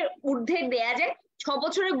 বছরের ঊর্ধ্বে দেয়া যায়। 6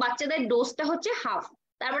 বছরের বাচ্চাদের ডোজটা হচ্ছে হাফ,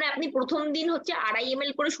 তার মানে আপনি প্রথম দিন হচ্ছে 2.5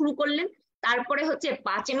 ml করে শুরু করলেন, তারপরে হচ্ছে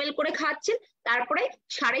 5 ml করে খাচ্ছেন, তারপরে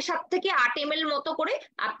 7.5 থেকে 8 ml মতো করে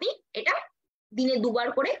আপনি এটা দিনে 2 বার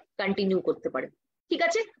করে কন্টিনিউ করতে পারেন। ঠিক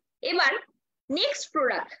আছে, এবার নেক্সট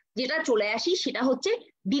প্রোডাক্ট যেটা চলে আসি সেটা হচ্ছে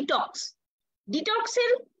ডিটক্স।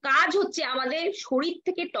 ডিটক্সের কাজ হচ্ছে আমাদের শরীর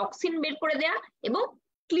থেকে টক্সিন বের করে দেয়া এবং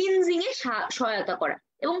ক্লিনজিং এ সহায়তা করা।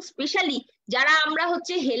 এবং স্পেশালি যারা আমরা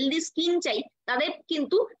হচ্ছে হেলদি স্কিন চাই তাদের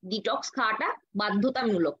কিন্তু ডিটক্স খাওয়াটা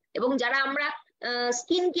বাধ্যতামূলক, এবং যারা আমরা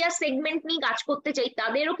স্কিন কেয়ার সেগমেন্ট নিয়ে কাজ করতে চাই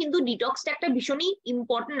তাদেরও কিন্তু ডিটক্সটা একটা ভীষণই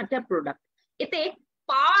ইম্পর্টেন্ট একটা প্রোডাক্ট। এতে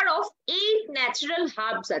পাওয়ার অফ 8 ন্যাচারাল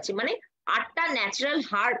হার্বস আছে, মানে 8টা ন্যাচারাল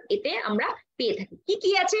হার্ব এতে আমরা পেয়ে থাকি। কি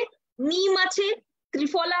কি আছে? নিম আছে,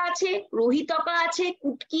 ত্রিফলা আছে, রোহিতকা আছে,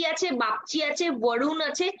 কুটকি আছে, বাপচি আছে, বরুণ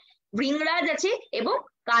আছে, ভৃংরাজ আছে এবং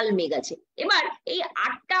কালমেঘ আছে। এবার এই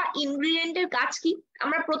 8টা ইনগ্রিডিয়েন্টের কাজ কি?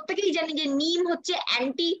 আমরা প্রত্যেকেই জানি যে নিম হচ্ছে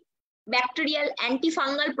anti bacterial, anti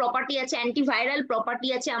fungal property আছে, অ্যান্টিভাইরাল প্রপার্টি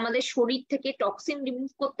আছে, আমাদের শরীর থেকে টক্সিন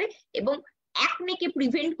রিমুভ করতে এবং অ্যাকনেকে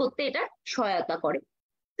প্রিভেন্ট করতে এটা সহায়তা করে।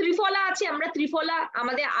 ত্রিফলা আছে, আমরা ত্রিফলা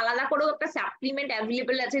আমাদের আলাদা করেও একটা সাপ্লিমেন্ট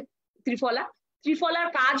অ্যাভেলেবল আছে ত্রিফলা। ত্রিফলার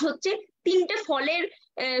কাজ হচ্ছে 3টে ফলের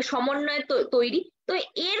সমন্বয়ে তৈরি। তো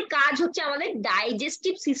এর কাজ হচ্ছে আমাদের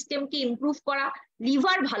ডাইজেস্টিভ সিস্টেমকে ইমপ্রুভ করা,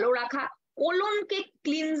 লিভার ভালো রাখা, কোলনকে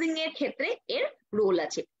ক্লিনজিং এর ক্ষেত্রে এর রোল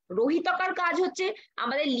আছে। রোহিতকার কাজ হচ্ছে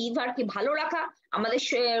আমাদের লিভারকে ভালো রাখা, আমাদের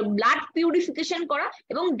ব্লাড পিউরিফিকেশন করা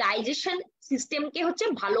এবং ডাইজেশন সিস্টেমকে হচ্ছে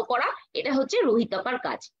ভালো করা, এটা হচ্ছে রোহিতকার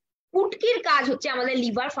কাজ। কুটকির কাজ হচ্ছে আমাদের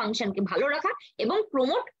লিভার ফাংশনকে ভালো রাখা এবং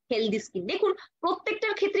প্রমোট হেলদি স্কিন। দেখুন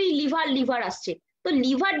প্রত্যেকটার ক্ষেত্রেই লিভার লিভার আসছে, তো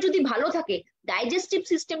লিভার যদি ভালো থাকে, ডাইজেস্টিভ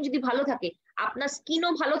সিস্টেম যদি ভালো থাকে, আপনার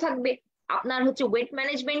স্কিনও ভালো থাকবে, আপনার হচ্ছে ওয়েট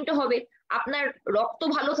ম্যানেজমেন্টও হবে, আপনার রক্ত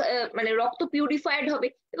ভালো মানে রক্ত পিউরিফাইড হবে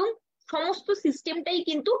এবং সমস্ত সিস্টেমটাই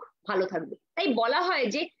কিন্তু ভালো থাকবে। তাই বলা হয়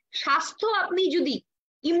যে স্বাস্থ্য আপনি যদি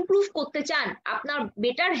ইমপ্রুভ করতে চান, আপনার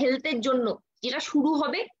বেটার হেলথের জন্য যেটা শুরু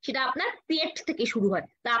হবে সেটা আপনার পেট থেকে শুরু হয়।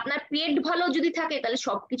 তা আপনার পেট ভালো যদি থাকে তাহলে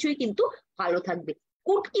সবকিছুই কিন্তু ভালো থাকবে।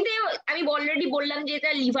 কুটকিতে আমি অলরেডি বললাম যে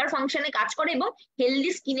এটা লিভার ফাংশনে কাজ করে এবং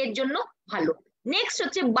হেলদি স্কিনের জন্য ভালো। নেক্সট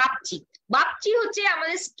হচ্ছে বাপচি। বাপচি হচ্ছে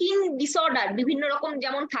আমাদের স্কিন ডিসঅর্ডার বিভিন্ন রকম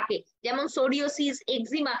যেমন থাকে, যেমন সোরিওসিস,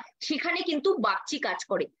 এক্সিমা, সেখানে কিন্তু বাপচি কাজ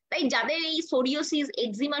করে। তাই যাদের এই সোরিওসিস,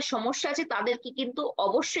 এক্সিমার সমস্যা আছে তাদেরকে কিন্তু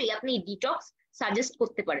অবশ্যই আপনি ডিটক্স সাজেস্ট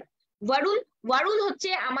করতে পারেন। বরুণ, বরুণ হচ্ছে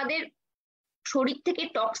আমাদের শরীর থেকে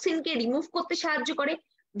টক্সিনকে রিমুভ করতে সাহায্য করে।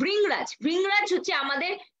 ভৃংরাজ, ভৃংরাজ হচ্ছে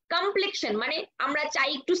আমাদের কমপ্লেক্সন, মানে আমরা চাই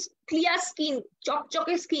একটু ক্লিয়ার স্কিন,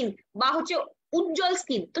 চকচকে স্কিন বা হচ্ছে উজ্জ্বল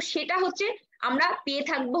স্কিন, তো সেটা হচ্ছে আমরা পেয়ে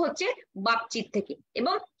থাকবো হচ্ছে বাপচির থেকে,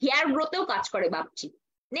 এবং হেয়ার গ্রোথেও কাজ করে বাপচি।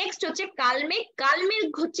 নেক্সট হচ্ছে কালমেঘ। কালমেঘ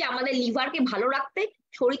হচ্ছে আমাদের লিভারকে ভালো রাখতে,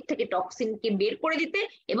 শরীর থেকে টক্সিনকে বের করে দিতে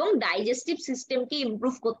এবং ডাইজেস্টিভ সিস্টেমকে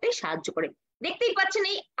ইমপ্রুভ করতে সাহায্য করে। দেখতেই পাচ্ছেন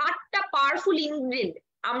এই 8টা পাওয়ারফুল ইনগ্রেডিয়েন্ট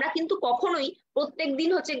আমরা কিন্তু কখনোই প্রত্যেক দিন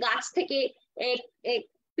হচ্ছে গাছ থেকে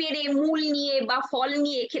পেরে মূল নিয়ে বা ফল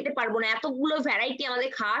নিয়ে খেতে পারবো না, এতগুলো ভ্যারাইটি আমাদের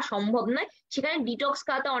খাওয়া সম্ভব নয়। সেখানে ডিটক্স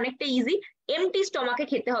খাওয়াটা অনেকটা ইজি, এমটি স্টমাকে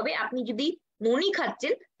খেতে হবে। আপনি যদি ননি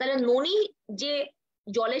খাচ্ছেন তাহলে ননি যে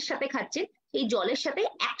জলের সাথে খাচ্ছেন সেই জলের সাথে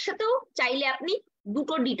একসাথেও চাইলে আপনি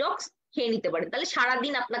 2টো ডিটক্স খেয়ে নিতে পারেন, তাহলে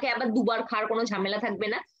সারাদিন আপনাকে আবার 2 বার খাওয়ার কোনো ঝামেলা থাকবে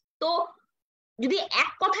না। তো যদি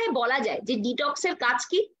এক কথায় বলা যায় যে ডিটক্সের কাজ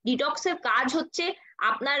কি, ডিটক্সের কাজ হচ্ছে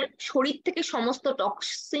আপনার শরীর থেকে সমস্ত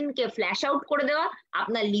টক্সিনকে ফ্ল্যাশ আউট করে দেওয়া,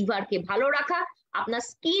 আপনার লিভারকে ভালো রাখা, আপনার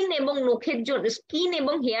স্কিন এবং নখের জন্য, স্কিন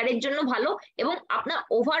এবং হেয়ারের জন্য ভালো, এবং আপনার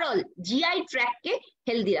ওভারঅল জিআই ট্র্যাককে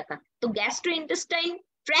হেলদি রাখা। তো গ্যাস্ট্রোইন্টেস্টাইন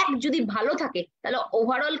ট্র্যাক যদি ভালো থাকে তাহলে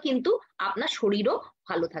ওভারঅল কিন্তু আপনার শরীরও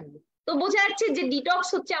ভালো থাকবে। তো বোঝা যাচ্ছে যে ডিটক্স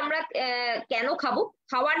হচ্ছে আমরা কেন খাবো।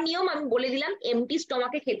 খাওয়ার নিয়ম আমি বলে দিলাম, এমটি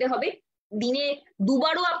স্টমাকে খেতে হবে, দিনে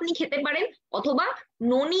দুবারও আপনি খেতে পারেন, অথবা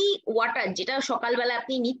ননি ওয়াটার যেটা সকালবেলা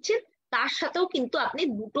আপনি নিচ্ছেন তার সাথেও কিন্তু আপনি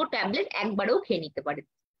 2টো ট্যাবলেট একবারেও খেয়ে নিতে পারেন।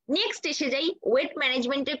 নেক্সট এসে যাই ওয়েট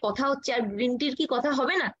ম্যানেজমেন্টের কথা হচ্ছে, আর গ্রিন টির কি কথা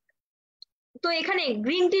হবে না। তো এখানে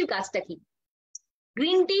গ্রিন টির কাজটা কি?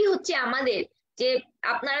 গ্রিন টি হচ্ছে আমাদের যে,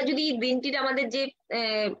 আপনারা যদি গ্রিন টির আমাদের যে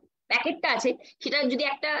প্যাকেটটা আছে সেটা যদি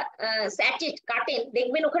একটা স্যাচেট কাটেন,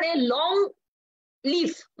 দেখবেন ওখানে লং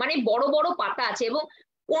লিফ মানে বড় বড় পাতা আছে এবং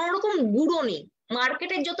কোন রকম গুঁড়ো নেই।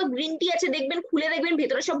 মার্কেটের যত গ্রিন টি আছে দেখবেন, খুলে দেখবেন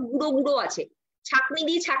ভেতরে সব গুঁড়ো গুঁড়ো আছে, ছাঁকনি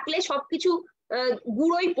দিয়ে ছাকলে সবকিছু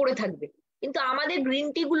গুঁড়োই পড়ে থাকবে। কিন্তু আমাদের গ্রিন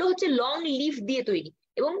টি গুলো হচ্ছে লং লিফ দিয়ে তৈরি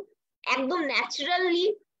এবং একদম ন্যাচারালি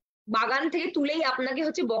বাগান থেকে তুলেই আপনাকে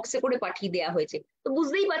হচ্ছে বক্সে করে পাঠিয়ে দেওয়া হয়েছে। তো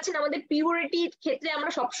বুঝতেই পারছেন আমাদের পিউরিটির ক্ষেত্রে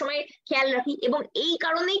আমরা সবসময় খেয়াল রাখি, এবং এই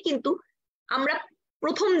কারণেই কিন্তু আমরা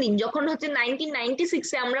প্রথম দিন যখন হচ্ছে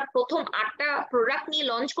 1996-এ আমরা প্রথম 8টা প্রোডাক্ট নিয়ে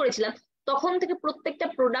লঞ্চ করেছিলাম, তখন থেকে প্রত্যেকটা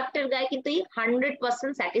প্রোডাক্টের গায়ে কিন্তু এই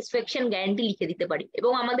 100% স্যাটিসফ্যাকশন গ্যারান্টি লিখে দিতে পারি,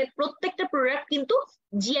 এবং আমাদের প্রত্যেকটা প্রোডাক্ট কিন্তু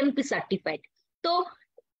জিএমপি সার্টিফাইড। তো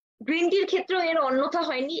গ্রিন টির ক্ষেত্রেও এর অন্যথা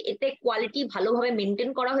হয়নি, এতে কোয়ালিটি ভালোভাবে মেনটেন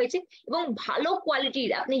করা হয়েছে, এবং ভালো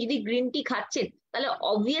কোয়ালিটির আপনি যদি গ্রিন টি খাচ্ছেন তাহলে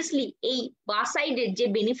অবভিয়াসলি এই বা সাইডের যে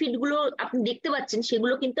বেনিফিট গুলো আপনি দেখতে পাচ্ছেন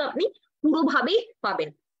সেগুলো কিন্তু আপনি পুরোভাবেই পাবেন।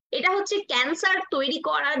 এটা হচ্ছে ক্যান্সার তৈরি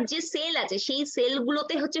করার যে সেল আছে সেই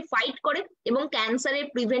সেলগুলোতে হচ্ছে ফাইট করে এবং ক্যান্সারের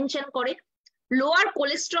প্রিভেনশন করে। লোয়ার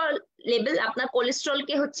কোলেস্ট্রল লেভেল, আপনার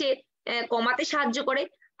কোলেস্ট্রলকে হচ্ছে কমাতে সাহায্য করে।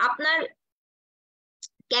 আপনার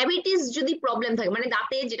ক্যাভিটিস যদি প্রবলেম থাকে, মানে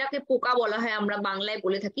দাঁতে যেটাকে পোকা বলা হয় আমরা বাংলায়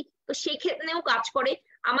বলে থাকি, তো সেক্ষেত্রেও কাজ করে।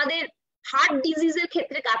 আমাদের হার্ট ডিজিজের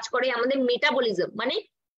ক্ষেত্রে কাজ করে। আমাদের মেটাবলিজম, মানে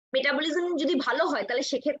মেটাবলিজম যদি ভালো হয় তাহলে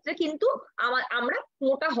সেক্ষেত্রে কিন্তু আমরা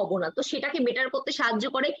মোটা হব না, তো সেটাকে বেটার করতে সাহায্য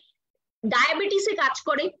করে। ডায়াবেটিসে কাজ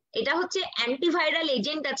করে, এটা হচ্ছে অ্যান্টিভাইরাল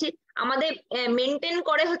এজেন্ট আছে, আমাদের মেনটেন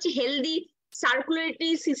করে হচ্ছে হেলদি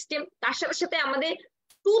সার্কুলেটরি সিস্টেম। তার সাথে সাথে আমাদের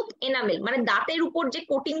টুথ এনামেল মানে দাঁতের উপর যে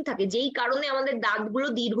কোটিং থাকে, যেই কারণে আমাদের দাঁতগুলো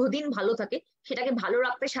দীর্ঘদিন ভালো থাকে, সেটাকে ভালো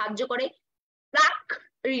রাখতে সাহায্য করে। প্লাক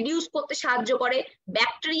রিডিউস করতে সাহায্য করে।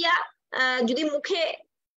 ব্যাকটেরিয়া যদি মুখে,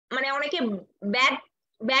 মানে অনেকে ব্যাড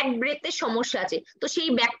ব্যাড ব্রেথের সমস্যা আছে, তো সেই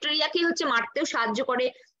ব্যাকটেরিয়াকে হচ্ছে মারতেও সাহায্য করে।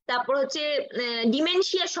 তারপর হচ্ছে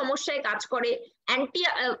ডিমেনশিয়ার সমস্যায় কাজ করে।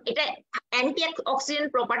 এটা অ্যান্টি অক্সিডেন্ট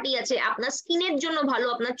প্রপার্টি আছে, আপনার স্কিনের জন্য ভালো,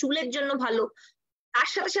 আপনার চুলের জন্য ভালো। তার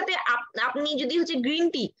সাথে সাথে আপনি যদি হচ্ছে গ্রিন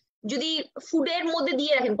টি যদি ফুডের মধ্যে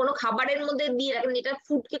দিয়ে রাখেন, কোনো খাবারের মধ্যে দিয়ে রাখেন, এটা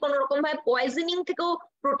ফুডকে কোনো রকম ভাবে পয়জনিং থেকেও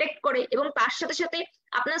প্রোটেক্ট করে, এবং তার সাথে সাথে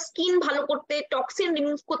আপনার স্কিন ভালো করতে, টক্সিন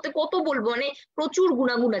রিমুভ করতে কত বলবো, মানে প্রচুর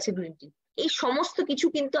গুণাগুণ আছে গ্রিন টি। এই সমস্ত কিছু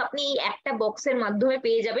কিন্তু আপনি এই একটা বক্সের মাধ্যমে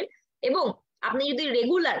পেয়ে যাবেন, এবং আপনি যদি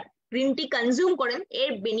রেগুলার গ্রিন টি কনজিউম করেন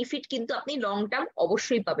এর বেনিফিট কিন্তু আপনি লং টার্ম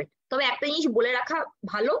অবশ্যই পাবেন। তবে একটা জিনিস বলে রাখা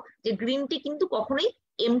ভালো, যে গ্রিন টি কিন্তু কখনোই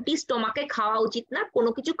এমটি স্টমাকে খাওয়া উচিত না, কোনো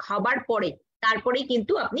কিছু খাবার পরে তারপরেই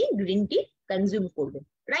কিন্তু আপনি গ্রিন টি কনজিউম করবেন,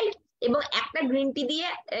 রাইট? এবং একটা গ্রিন টি দিয়ে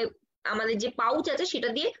আমাদের যে পাউচ আছে সেটা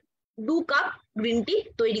দিয়ে 2 কাপ গ্রিন টি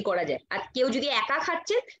তৈরি করা যায়। আর কেউ যদি একা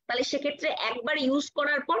খাচ্ছে তাহলে সেক্ষেত্রে একবার ইউজ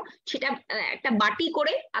করার পর সেটা একটা বাটি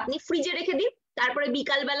করে আপনি ফ্রিজে রেখে দিন, তারপরে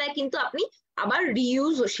বিকাল বেলায় কিন্তু আপনি আবার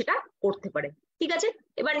রিইউজ সেটা করতে পারেন। ঠিক আছে,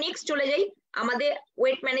 এবার নেক্সট চলে যাই। আমাদের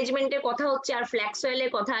ওয়েট ম্যানেজমেন্টের কথা হচ্ছে, আর ফ্ল্যাক্স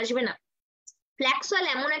অয়েলের কথা আসবে না। ফ্ল্যাক্স অয়েল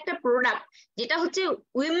এমন একটা প্রোডাক্ট যেটা হচ্ছে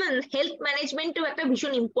উইমেন হেলথ ম্যানেজমেন্টেও একটা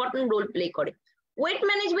ভীষণ ইম্পর্টেন্ট রোল প্লে করে। ওয়েট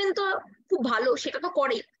ম্যানেজমেন্ট তো খুব ভালো, সেটা তো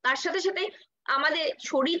করেই, তার সাথে সাথে আমাদের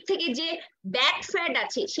শরীর থেকে যে ব্যাড ফ্যাট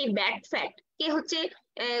আছে সেই ব্যাড ফ্যাট কে হচ্ছে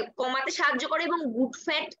কমাতে সাহায্য করে, এবং গুড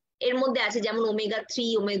ফ্যাট এর মধ্যে আছে, যেমন ওমেগা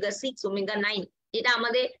 3, ওমেগা 6, ওমেগা 9, যেটা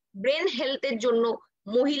আমাদের ব্রেন হেলথের জন্য,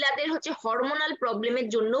 মহিলাদের হচ্ছে হরমোনাল প্রবলেমের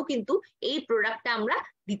জন্য কিন্তু এই প্রোডাক্টটা আমরা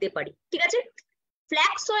দিতে পারি। ঠিক আছে,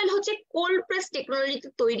 ফ্ল্যাক্স অয়েল হচ্ছে কোল্ড প্রেস টেকনোলজিতে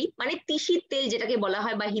তৈরি, মানে তিসির তেল যেটাকে বলা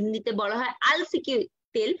হয়, বা হিন্দিতে বলা হয় আলফিকি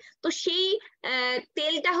তেল। তো সেই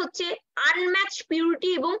তেলটা হচ্ছে আনম্যাচ পিউরিটি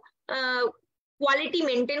এবং কোয়ালিটি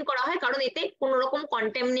মেনটেন করা হয়, কারণ এতে কোনো রকম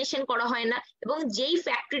কন্টামিনেশন করা হয় না, এবং যেই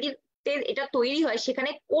ফ্যাক্টরিতে এটা তৈরি হয়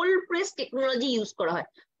সেখানে কোল্ড প্রেস টেকনোলজি ইউজ করা হয়।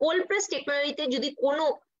 কোল্ড প্রেস টেকনোলজিতে যদি কোনো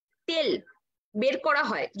তেল বের করা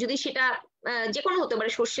হয়, যদি সেটা যে কোনো হতে পারে,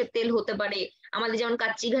 সর্ষের তেল হতে পারে, আমাদের যেমন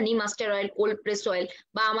কাচ্চি ঘানি master oil, cold press oil,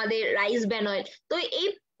 বা আমাদের রাইস ব্র্যান অয়েল, তো এই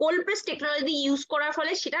কোল্ড প্রেস টেকনোলজি ইউজ করার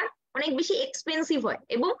ফলে সেটা অনেক বেশি এক্সপেন্সিভ হয়,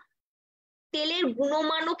 এবং তেলের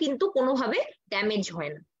গুণমানও কিন্তু কোনোভাবে ড্যামেজ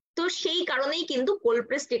হয় না। তো সেই কারণেই কিন্তু কোল্ড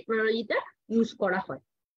প্রেস টেকনোলজিটা ইউজ করা হয়।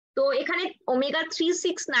 তো এখানে omega-3,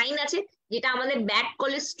 6, 9 আছে, যেটা আমাদের ব্যাড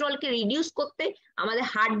কোলেস্ট্রলকে রিডিউস করতে, আমাদের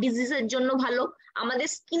হার্ট ডিজিজের জন্য ভালো, আমাদের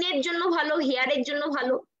স্কিনের জন্য ভালো, হেয়ারের জন্য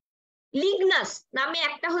ভালো। লিগনাস নামে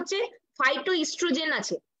একটা হচ্ছে ফাইটো ইস্ট্রোজেন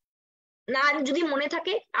আছে, না যদি মনে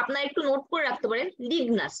থাকে আপনারা একটু নোট করে রাখতে পারেন।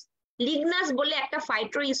 লিগনাস লিগনাস বলে একটা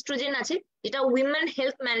ফাইটো ইস্ট্রোজেন আছে, যেটা উইমেন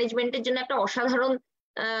হেলথ ম্যানেজমেন্টের জন্য একটা অসাধারণ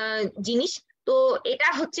জিনিস। তো এটা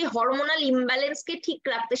হচ্ছে হরমোনাল ইমব্যালেন্সকে ঠিক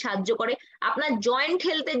রাখতে সাহায্য করে, আপনার জয়েন্ট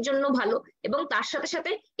হেলথের জন্য ভালো, এবং তার সাথে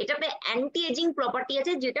সাথে এটাতে অ্যান্টি এজিং প্রপার্টি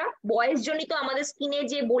আছে, যেটা বয়সজনিত আমাদের স্কিনে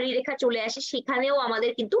যে বলিরেখা চলে আসে সেখানেও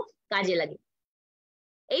আমাদের কিন্তু কাজে লাগে।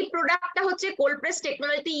 এই প্রোডাক্টটা হচ্ছে কোল্ড প্রেস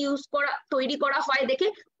টেকনোলজি ইউজ করা, তৈরি করা হয় দেখে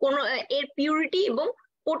কোন এর পিউরিটি এবং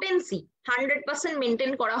পোটেন্সি 100%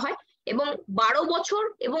 মেনটেন করা হয়, এবং 12 বছর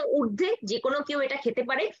এবং ঊর্ধ্বে যে কোনো কেউ এটা খেতে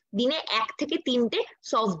পারে, দিনে 1 থেকে 3টে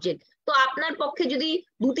সফট জেল। তো আপনার পক্ষে যদি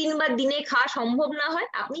 2-3 বার দিনে খাওয়া সম্ভব না হয়,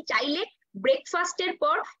 আপনি চাইলে ব্রেকফাস্টের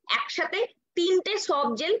পর একসাথে 3টে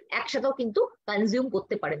সফট জেল একসাথেও কিন্তু কনজিউম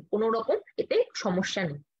করতে পারেন, কোনো রকম এতে সমস্যা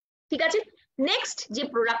নেই। ঠিক আছে, নেক্সট যে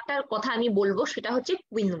প্রোডাক্টটার কথা আমি বলবো সেটা হচ্ছে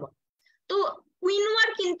কুইনোয়া। তো কুইনোয়ার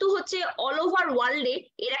কিন্তু হচ্ছে অল ওভার ওয়ার্ল্ডে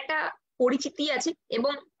এর একটা পরিচিতি আছে,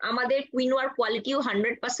 এবং আমাদের কুইনোয়ার কোয়ালিটিও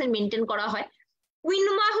 100% মেনটেন করা হয়।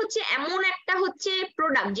 কুইনোয়া হচ্ছে এমন একটা হচ্ছে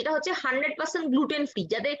প্রোডাক্ট যেটা হচ্ছে 100% গ্লুটেন ফ্রি,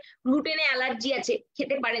 যাদের গ্লুটেনে অ্যালার্জি আছে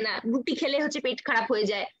খেতে পারে না, রুটি খেলে হচ্ছে পেট খারাপ হয়ে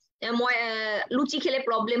যায়, লুচি খেলে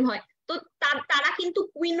প্রবলেম হয়, তো তারা কিন্তু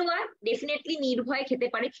কুইনোয়া ডেফিনেটলি নির্ভয়ে খেতে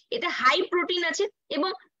পারে। এটা হাই প্রোটিন আছে,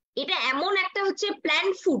 এবং এটা এমন একটা হচ্ছে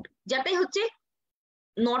প্ল্যান্ট ফুড যাতে হচ্ছে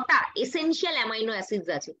 9টা এসেনশিয়াল অ্যামাইনো অ্যাসিডস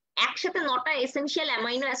আছে। একসাথে 9টা এসেনশিয়াল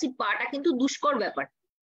অ্যামাইনো অ্যাসিড পাওয়াটা কিন্তু দুষ্কর ব্যাপার।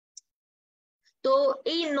 তো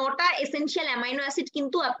এই 9টা এসেনশিয়াল অ্যামাইনো অ্যাসিড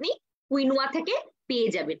কিন্তু আপনি কুইনোয়া থেকে পেয়ে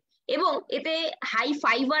যাবেন, এবং এতে হাই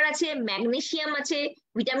ফাইবার আছে, ম্যাগনেসিয়াম আছে,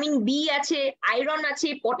 ভিটামিন বি আছে, আয়রন আছে,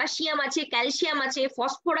 পটাশিয়াম আছে, ক্যালসিয়াম আছে,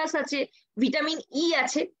 ফসফরাস আছে, ভিটামিন ই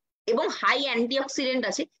আছে, এবং হাই অ্যান্টিঅক্সিডেন্ট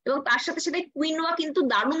আছে, এবং তার সাথে সাথে কুইনোয়া কিন্তু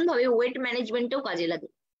দারুণভাবে ওয়েট ম্যানেজমেন্টেও কাজে লাগে।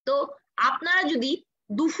 তো আপনারা যদি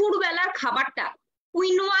দুপুর বেলার খাবারটা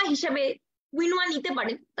কুইনোয়া হিসাবে কুইনোয়া নিতে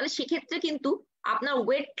পারেন, তাহলে সেক্ষেত্রে কিন্তু আপনার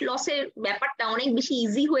ওয়েট লসের ব্যাপারটা অনেক বেশি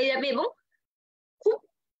ইজি হয়ে যাবে, এবং খুব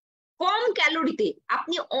কম ক্যালোরিতে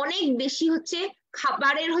আপনি অনেক বেশি হচ্ছে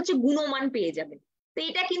খাবারের হচ্ছে গুণমান পেয়ে যাবেন। তো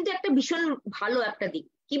এটা কিন্তু একটা ভীষণ ভালো একটা দিক।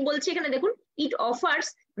 কি বলছে এখানে দেখুন, ইট offers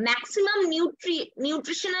maximum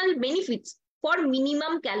nutritional benefits for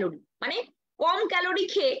minimum calorie, মানে কম ক্যালোরি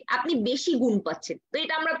খেয়ে আপনি বেশি গুণ পাচ্ছেন। তো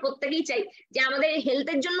এটা আমরা প্রত্যেকেই চাই যে আমাদের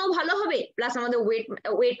হেলথের জন্য ভালো হবে, প্লাস আমাদের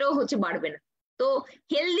ওয়েটও হচ্ছে বাড়বে না। তো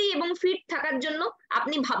হেলদি এবং ফিট থাকার জন্য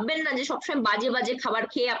আপনি ভাববেন না যে সবসময় বাজে বাজে খাবার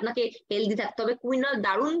খেয়ে আপনাকে হেলদি থাকতে হবে। কুইনোয়ার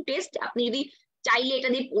দারুণ টেস্ট, আপনি যদি চাইলে এটা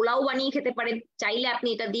দিয়ে পোলাও বানিয়ে খেতে পারেন, চাইলে আপনি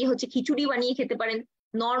এটা দিয়ে হচ্ছে খিচুড়ি বানিয়ে খেতে পারেন,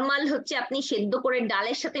 নর্মাল হচ্ছে আপনি সেদ্ধ করে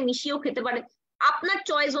ডালের সাথে মিশিয়েও খেতে পারেন, আপনার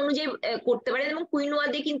চয়েস অনুযায়ী করতে পারেন। এবং কুইনোয়া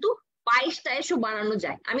দিয়ে কিন্তু পায়েস টায়েসও বানানো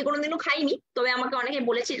যায়, আমি কোনোদিনও খাইনি, তবে আমাকে অনেকে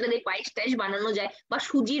বলেছে এটা দিয়ে পায়েস টায়েস বানানো যায়, বা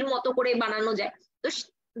সুজির মতো করে বানানো যায়। তো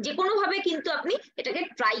যে কোনো ভাবে কিন্তু আপনি এটাকে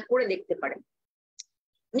ট্রাই করে দেখতে পারেন।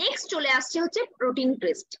 নেক্সট চলে আসছে হচ্ছে প্রোটিন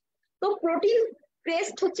ক্রেস্ট। তো প্রোটিন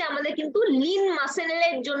ক্রেস্ট হচ্ছে আমাদের কিন্তু লিন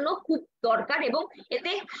মাসেলের জন্য খুব দরকার, এবং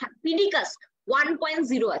এতে পিডিকাস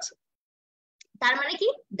 1.0 আছে। তার মানে কি,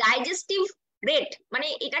 ডাইজেস্টিভ রেট, মানে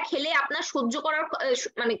এটা খেলে আপনার সহ্য করার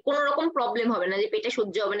মানে কোন রকম প্রবলেম হবে না, যে পেটে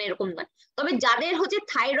সহ্য হবে না এরকম নয়। তবে যাদের হচ্ছে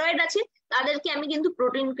থাইরয়েড আছে তাদেরকে আমি কিন্তু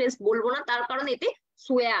প্রোটিন ক্রেস্ট বলবো না, তার কারণ এতে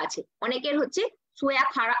সোয়া আছে। অনেকের হচ্ছে সোয়া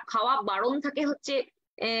খাওয়া বারণ থাকে হচ্ছে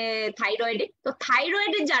থাইরয়েডে, তো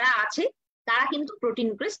থাইরয়েডে যারা আছে তারা কিন্তু প্রোটিন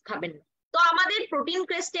ক্রেস্ট খাবেন না। তো আমাদের প্রোটিন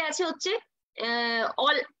ক্রেস্টে আছে হচ্ছে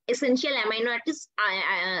অল এসেনশিয়াল অ্যামাইনো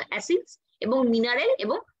অ্যাসিডস এবং মিনারেল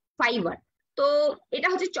এবং ফাইবার। তো এটা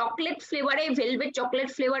হচ্ছে চকলেট ফ্লেভারে, ভেলভেট চকলেট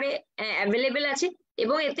ফ্লেভারে অ্যাভেলেবেল আছে,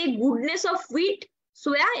 এবং এতে গুডনেস অফ হুইট,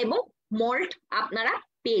 সোয়া এবং মল্ট আপনারা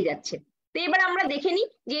পেয়ে যাচ্ছেন। তো এবার আমরা দেখে নিই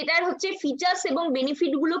যে এটার হচ্ছে ফিচার্স এবং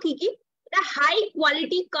বেনিফিট গুলো কি কি। এটা হাই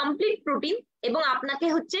কোয়ালিটি কমপ্লিট প্রোটিন, এবং আপনাকে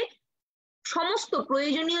হচ্ছে সমস্ত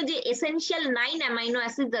প্রয়োজনীয় যে এসেনশিয়াল 9 অ্যামাইনো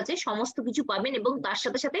অ্যাসিড আছে সমস্ত কিছু পাবেন, এবং তার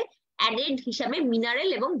সাথে সাথে অ্যাডেড হিসাবে মিনারেল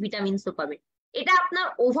এবং ভিটামিনসও পাবেন। এটা আপনার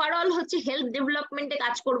ওভারঅল হচ্ছে হেলথ ডেভেলপমেন্টে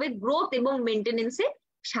কাজ করবে, গ্রোথ এবং মেনটেনেন্সে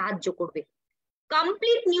সাহায্য করবে।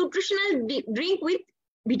 Complete nutritional drink with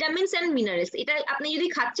vitamins and minerals, এটা আপনি যদি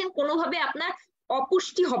খাচ্ছেন কোনোভাবে আপনার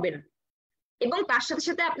অপুষ্টি হবে না, এবং তার সাথে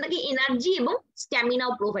সাথে আপনাকে এনার্জি এবং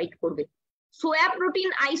স্ট্যামিনাও প্রোভাইড করবে। সোয়া প্রোটিন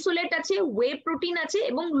আইসোলেট আছে, ওয়ে প্রোটিন আছে,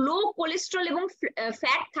 এবং লো কোলেস্ট্রল এবং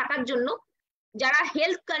ফ্যাট থাকার জন্য যারা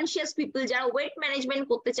হেলথ কনসিয়াস পিপল, যারা ওয়েট ম্যানেজমেন্ট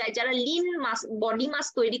করতে চায়, যারা লিন মাস বডি মাস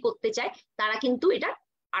তৈরি করতে চায়, তারা কিন্তু এটা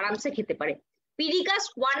আরামসে খেতে পারে।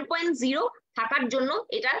 পিরিকাস্ট 1.0 থাকার জন্য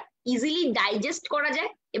এটা ইজিলি ডাইজেস্ট করা যায়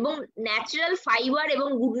এবং ন্যাচারাল ফাইবার এবং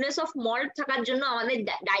গুডনেস অফ মল্ট থাকার জন্য আমাদের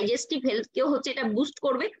ডাইজেস্টিভ হেলথকেও হচ্ছে এটা বুস্ট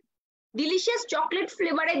করবে। ডিলিশিয়াস চকলেট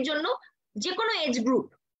ফ্লেভারের জন্য যে কোনো এজ গ্রুপ,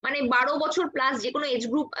 মানে 12 বছর প্লাস যে কোনো এজ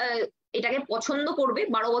গ্রুপ এটাকে পছন্দ করবে,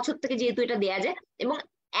 12 বছর থেকে যেহেতু এটা দেয়া যায়। এবং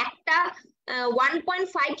একটা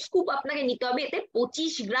 1.5 স্কুপ আপনাকে নিতে হবে, এতে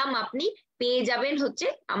 25 গ্রাম আপনি পেয়ে যাবেন হচ্ছে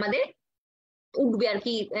আমাদের উঠবে আর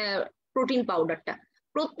কি প্রোটিন পাউডারটা।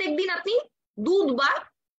 প্রত্যেকদিন আপনি দুধ বা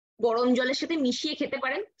গরম জলের সাথে মিশিয়ে খেতে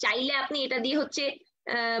পারেন। চাইলে আপনি এটা দিয়ে হচ্ছে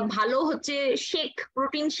ভালো হচ্ছে শেক,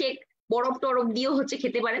 প্রোটিন শেক বরফ টরফ দিয়েও হচ্ছে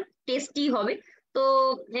খেতে পারেন, টেস্টি হবে। তো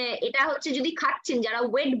এটা হচ্ছে যদি খাচ্ছেন, যারা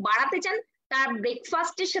ওয়েট বাড়াতে চান তার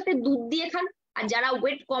ব্রেকফাস্টের সাথে দুধ দিয়ে খান, আর যারা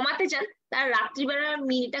ওয়েট কমাতে চান তারা রাত্রিবেলার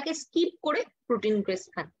মিলটাকে স্কিপ করে প্রোটিন ক্রেস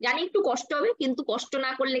খান। জানি একটু কষ্ট হবে, কিন্তু কষ্ট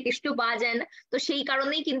না করলে কেষ্ট পাওয়া যায় না, তো সেই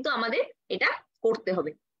কারণেই কিন্তু আমাদের এটা করতে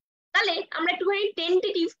হবে। তাহলে আমরা একটুখানি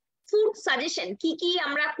টেন্টেটিভ ফুড সাজেশন কি কি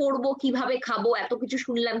আমরা করব, কিভাবে খাবো, এত কিছু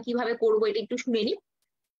শুনলাম, কিভাবে করবো এটা একটু শুনে নি।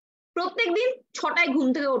 প্রত্যেকদিন 6টায় ঘুম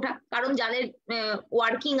থেকে ওঠা, কারণ যাদের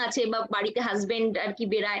ওয়ার্কিং আছে বা বাড়িতে হাজবেন্ড আর কি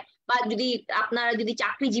বেড়ায়, বা যদি আপনারা যদি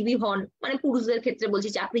চাকরিজীবী হন, মানে পুরুষদের ক্ষেত্রে বলছি,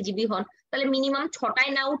 চাকরিজীবী হন, তাহলে মিনিমাম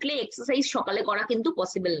 6টায় না উঠলে এক্সারসাইজ সকালে করা কিন্তু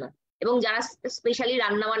পসিবল না। এবং যারা স্পেশালি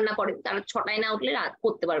রান্না বান্না করেন তারা 6টায় না উঠলে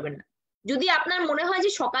করতে পারবেন না। যদি আপনার মনে হয়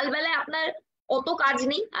যে সকালবেলায় আপনার অত কাজ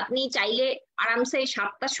নেই, আপনি চাইলে আরামসে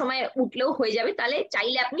 7টার সময় উঠলেও হয়ে যাবে, তাহলে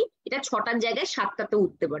চাইলে আপনি এটা 6টার জায়গায় 7টাতে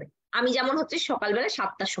উঠতে পারেন। আমি যেমন হচ্ছে সকালবেলা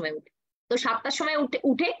 7টার সময় উঠি, তো 7টার সময়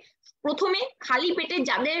উঠে প্রথমে খালি পেটে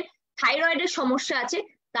যাদের থাইরয়েডের সমস্যা আছে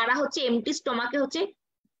তারা হচ্ছে এমটি স্টমাকে হচ্ছে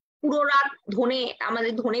পুরো রাত ধনে,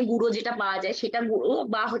 আমাদের ধনে গুঁড়ো যেটা পাওয়া যায় সেটা গুঁড়ো,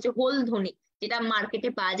 বা হচ্ছে হোল ধনে যেটা মার্কেটে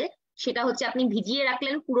পাওয়া যায়, সেটা হচ্ছে আপনি ভিজিয়ে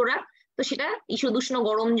রাখলেন পুরো রাত, তো সেটা ঈষদুষ্ণ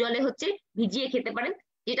গরম জলে হচ্ছে ভিজিয়ে খেতে পারেন,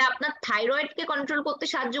 যেটা আপনার থাইরয়েডকে কন্ট্রোল করতে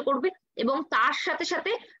সাহায্য করবে এবং তার সাথে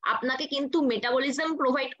সাথে আপনাকে কিন্তু মেটাবলিজম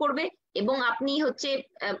প্রোভাইড করবে। এবং আপনি হচ্ছে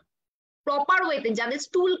প্রপার ওয়েতে, যাদের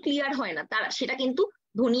স্টুল ক্লিয়ার হয় না তারা, সেটা কিন্তু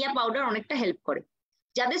ধনিয়া পাউডার অনেকটা হেল্প করে।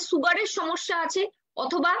 যাদের সুগারের সমস্যা আছে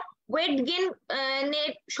অথবা ওয়েট গেন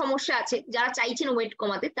এর সমস্যা আছে, যারা চাইছেন ওয়েট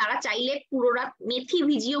কমাতে, তারা চাইলে পুরো রাত মেথি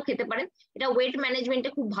ভিজিয়েও খেতে পারেন, এটা ওয়েট ম্যানেজমেন্টে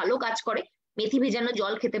খুব ভালো কাজ করে। মেথি ভেজানো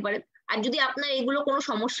জল খেতে পারেন। আর যদি আপনার এগুলো কোনো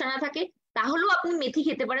সমস্যা না থাকে তাহলেও আপনি মেথি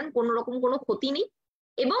খেতে পারেন, কোনো রকম কোনো ক্ষতি নেই।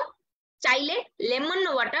 এবং চাইলে লেমন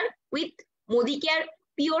ওয়াটার উইথ মদিকেয়ার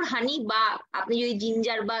পিওর হানি, বা আপনি যদি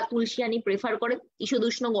জিঞ্জার বা তুলসী হানি প্রেফার করেন,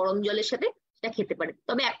 ঈষদুষ্ণ গরম জলের সাথে সেটা খেতে পারেন।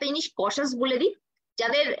 তবে একটা জিনিস কশাস বলে দিই,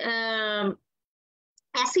 যাদের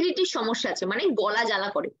অ্যাসিডিটির সমস্যা আছে, মানে গলা জ্বালা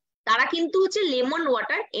করে, তারা কিন্তু হচ্ছে লেমন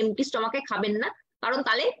ওয়াটার এমটি স্টমাকে খাবেন না, কারণ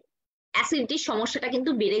তাহলে অ্যাসিডিটির সমস্যাটা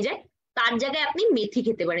কিন্তু বেড়ে যায়। তার জায়গায় আপনি মেথি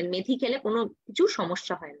খেতে পারেন, মেথি খেলে কোনো কিছু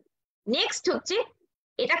সমস্যা হয় না। নেক্সট হচ্ছে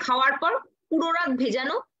এটা খাওয়ার পর পুরো রাত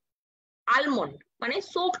ভেজানো আলমন্ড, মানে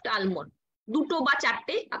সোফট আলমন্ড 2টো বা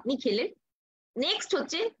 4টে আপনি খেলেন। নেক্সট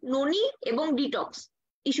হচ্ছে ননি এবং ডিটক্স,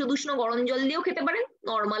 ঈষদুষ্ণ গরম জল দিয়েও খেতে পারেন,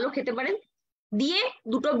 নর্মালও খেতে পারেন, দিয়ে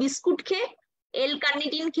 2টো বিস্কুট খেয়ে এল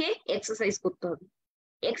কার্নিটিন খেয়ে এক্সারসাইজ করতে হবে।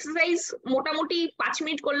 এক্সারসাইজ মোটামুটি 5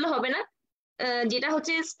 মিনিট করলে হবে না, যেটা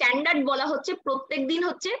হচ্ছে স্ট্যান্ডার্ড বলা হচ্ছে প্রত্যেক দিন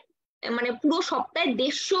হচ্ছে, মানে পুরো সপ্তাহে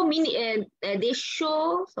 150 মিনিট,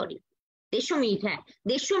 150 মিনিট, হ্যাঁ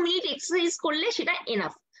 150 মিনিট এক্সারসাইজ করলে সেটা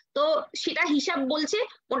এনাফ। তো সেটা হিসাব বলছে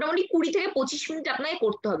মোটামুটি 20 থেকে 25 মিনিট আপনাকে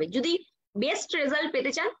করতে হবে। যদি বেস্ট রেজাল্ট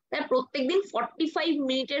পেতে চান তাহলে প্রত্যেকদিন 45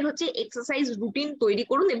 মিনিটের হচ্ছে এক্সারসাইজ রুটিন তৈরি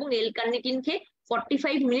করুন এবং এল কার্নিটিন খেয়ে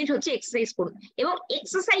 45 মিনিট হচ্ছে এক্সারসাইজ করুন। এবং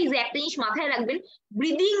এক্সারসাইজে একটা জিনিস মাথায় রাখবেন,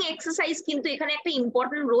 ব্রিদিং এক্সারসাইজ কিন্তু এখানে একটা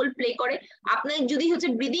ইম্পর্টেন্ট রোল প্লে করে। আপনার যদি হচ্ছে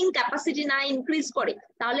ব্রিদিং ক্যাপাসিটি না ইনক্রিজ করে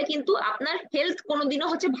তাহলে কিন্তু আপনার হেলথ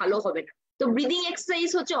কোনোদিনও হচ্ছে ভালো হবে না। তো ব্রিদিং এক্সারসাইজ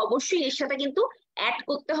হচ্ছে অবশ্যই এর সাথে কিন্তু অ্যাড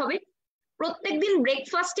করতে হবে। প্রত্যেকদিন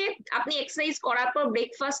ব্রেকফাস্টে আপনি এক্সারসাইজ করার পর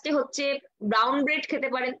ব্রেকফাস্টে হচ্ছে ব্রাউন ব্রেড খেতে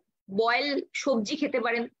পারেন, বয়েল সবজি খেতে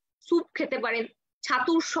পারেন, স্যুপ খেতে পারেন,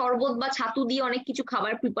 ছাতুর শরবত বা ছাতু দিয়ে অনেক কিছু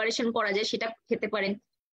খাবার প্রিপারেশন করা যায় সেটা খেতে পারেন,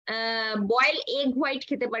 বয়েল এগ হোয়াইট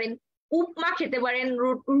খেতে পারেন, উপমা খেতে পারেন,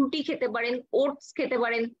 রুটি খেতে পারেন, ওটস খেতে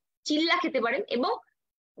পারেন, চিল্লা খেতে পারেন। এবং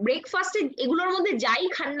ব্রেকফাস্টে এগুলোর মধ্যে যাই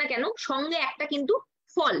খান না কেন সঙ্গে একটা কিন্তু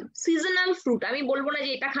ফল, সিজনাল ফ্রুট, আমি বলবো না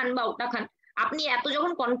যে এটা খান বা ওটা খান, আপনি এত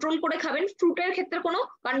যখন কন্ট্রোল করে খাবেন, ফ্রুটের ক্ষেত্রে কোনো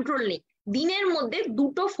কন্ট্রোল নেই, দিনের মধ্যে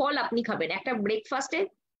 2টো ফল আপনি খাবেন। একটা ব্রেকফাস্টে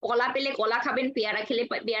কলা পেলে কলা খাবেন, পেয়ারা খেলে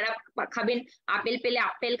পেয়ারা খাবেন, আপেল পেলে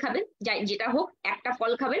আপেল খাবেন, যেটা হোক একটা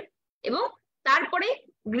ফল খাবেন। এবং তারপরে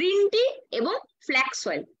গ্রিন টি এবং ফ্ল্যাক্স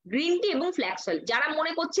অয়েল, গ্রিন টি এবং ফ্ল্যাক্স অয়েল, যারা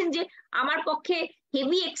মনে করছেন যে আমার পক্ষে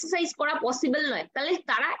হেভি এক্সারসাইজ করা পসিবল নয়, তাহলে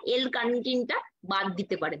তারা এল কার্নিটিনটা বাদ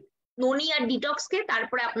দিতে পারেন, ননি আর ডিটক্সকে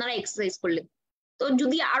তারপরে আপনারা এক্সারসাইজ করলেন। তো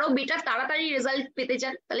যদি আরো বেটার তাড়াতাড়ি রেজাল্ট পেতে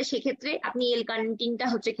চান তাহলে সেক্ষেত্রে আপনি এল কার্নিটিনটা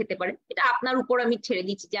হচ্ছে খেতে পারেন, এটা আপনার উপর আমি ছেড়ে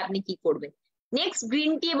দিচ্ছি যে আপনি কি করবেন। নেক্সট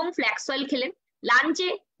গ্রিন টি এবং ফ্ল্যাক্স অয়েল খেলেন, লাঞ্চে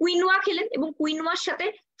কুইনোয়া খেলেন এবং কুইনোয়ার সাথে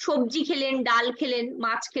সবজি খেলেন, ডাল খেলেন,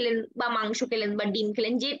 মাছ খেলেন বা মাংস খেলেন বা ডিম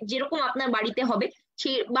খেলেন, যে যেরকম আপনার বাড়িতে হবে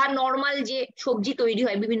সে, বা নর্মাল যে সবজি তৈরি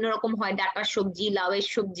হয় বিভিন্ন রকম হয়, ডাটার সবজি, লাউয়ের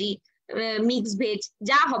সবজি, মিক্স ভেজ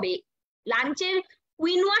যা হবে। লাঞ্চের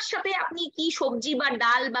কুইনোয়ার সাথে আপনি কি সবজি বা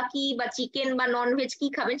ডাল বা কি বা চিকেন বা নন ভেজ কি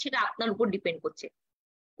খাবেন সেটা আপনার উপর ডিপেন্ড করছে।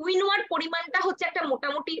 কুইনোয়ার পরিমাণটা হচ্ছে একটা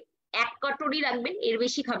মোটামুটি 1 কাটোরি রাখবেন, এর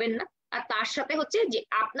বেশি খাবেন না। আর তার সাথে হচ্ছে যে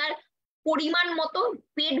আপনার পরিমাণ মতো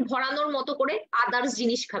পেট ভরানোর মতো করে আদার্স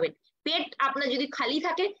জিনিস খাবেন। পেট আপনার যদি খালি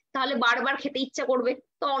থাকে তাহলে বারবার খেতে ইচ্ছা করবে,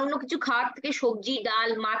 তো অন্য কিছু খাওয়ার থেকে সবজি ডাল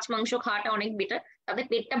মাছ মাংস খাওয়াটা অনেক বেটার, তাতে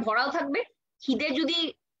পেটটা ভরাও থাকবে। খিদে যদি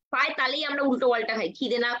পায় তাহলেই আমরা উল্টো পাল্টা খাই,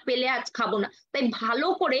 খিদে না পেলে আজ খাবো না, তাই ভালো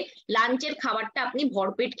করে লাঞ্চের খাবারটা আপনি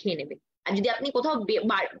ভরপেট খেয়ে নেবেন। আর যদি আপনি কোথাও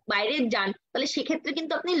বাইরে যান তাহলে সেক্ষেত্রে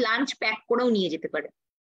কিন্তু আপনি লাঞ্চ প্যাক করেও নিয়ে যেতে পারেন।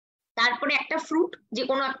 তারপরে একটা ফ্রুট, যে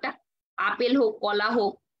কোনো একটা, আপেল হোক কলা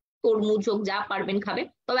হোক তরমুজ হোক, যা পারবেন খাবেন,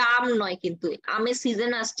 তবে আম নয়, কিন্তু আমের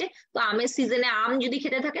সিজন আসছে, তো আমের সিজনে আম যদি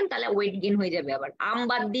খেতে থাকেন তাহলে ওয়েট গেইন হয়ে যাবে, আবার আম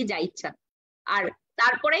বাদ দিয়ে যা ইচ্ছা। আর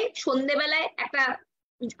তারপরে সন্ধ্যেবেলায় একটা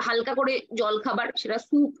হালকা করে জল খাবার, সেটা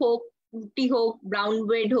স্যুপ হোক, রুটি হোক, ব্রাউন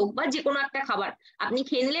ব্রেড হোক বা যে কোনো একটা খাবার আপনি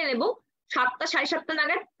খেয়ে নিলেন, এবং 7টা 7:30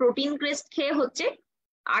 নাগাদ প্রোটিন ক্রেস্ট খেয়ে হচ্ছে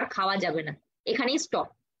আর খাওয়া যাবে না, এখানেই স্টপ।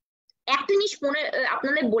 একটা জিনিস মনে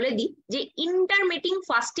আপনাদের বলে দিই যে ইন্টারমিটিং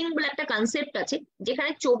ফাস্টিং বলে একটা কনসেপ্ট আছে,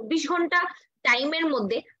 যেখানে 24 ঘন্টা টাইমের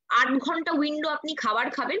মধ্যে 8 ঘন্টা উইন্ডো আপনি খাবার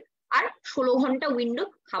খাবেন আর 16 ঘন্টা উইন্ডো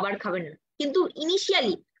খাবার খাবেন না। কিন্তু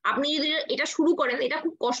ইনিশিয়ালি আপনি যদি এটা শুরু করেন এটা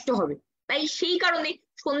খুব কষ্ট হবে, তাই সেই কারণে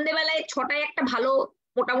সন্ধ্যেবেলায় 6টায় একটা ভালো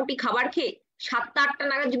মোটামুটি খাবার খেয়ে 7টা 8টা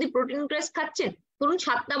নাগাদ যদি প্রোটিন ক্রেস্ট খাচ্ছেন, ধরুন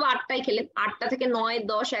 7টা বা 8টায় খেলেন, 8টা থেকে 9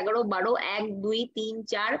 10 11 12 1 2 3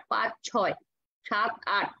 4 5 6 7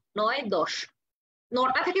 8 9 10,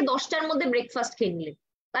 9টা থেকে 10টার মধ্যে ব্রেকফাস্ট খেয়ে নিলেন,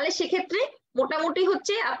 তাহলে সেক্ষেত্রে মোটামুটি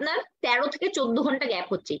হচ্ছে আপনার 13 থেকে 14 ঘন্টা গ্যাপ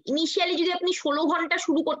হচ্ছে। ইনিশিয়ালি যদি আপনি 16 ঘন্টা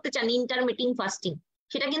শুরু করতে চান ইন্টারমিটিং ফাস্টিং,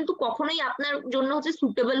 সেটা কিন্তু কখনোই আপনার জন্য হচ্ছে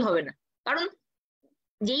সুটেবল হবে না, কারণ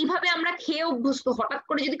যেইভাবে আমরা খেয়ে অভ্যস্ত, হঠাৎ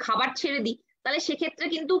করে যদি খাবার ছেড়ে দিই তাহলে সেক্ষেত্রে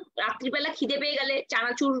কিন্তু রাত্রিবেলা খিদে পেয়ে গেলে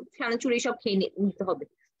চানাচুর ফানাচুর এইসব খেয়ে নিতে হবে।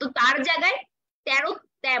 তো তার জায়গায় 13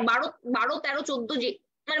 12 12 13 14 যে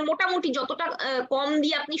মানে মোটামুটি যতটা কম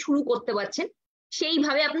দিয়ে আপনি শুরু করতে পারছেন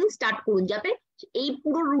সেইভাবে আপনি স্টার্ট করুন, যাতে এই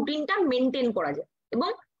পুরো রুটিনটা মেনটেন করা যায়। এবং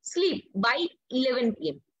স্লিপ বাই 11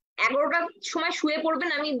 PM, 11টার সময় শুয়ে পড়বেন।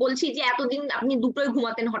 আমি বলছি যে এতদিন আপনি 2টোয়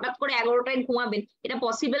ঘুমাতেন, হঠাৎ করে 11টায় ঘুমাবেন, এটা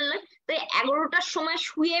পসিবল নয়। তাই 11টার সময়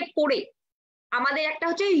শুয়ে পড়ে আমাদের একটা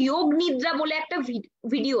হচ্ছে যোগ নিদ্রা বলে একটা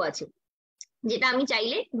ভিডিও আছে, যেটা আমি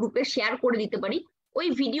চাইলে গ্রুপে শেয়ার করে দিতে পারি। ওই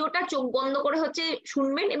ভিডিওটা চোখ বন্ধ করে হচ্ছে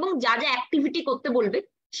শুনবেন এবং যা যা অ্যাক্টিভিটি করতে বলবে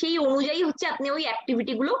সেই অনুযায়ী হচ্ছে আপনি ওই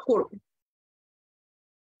অ্যাক্টিভিটি গুলো করবেন।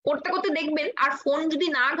 করতে করতে দেখবেন আর ফোন যদি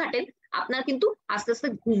না ঘাটেন আপনার কিন্তু আস্তে আস্তে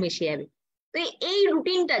ঘুম এসে যাবে। তো এই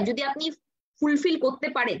রুটিনটা যদি আপনি ফুলফিল করতে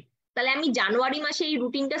পারেন, তাহলে আমি জানুয়ারি মাসে এই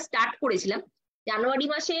রুটিনটা স্টার্ট করেছিলাম। জানুয়ারি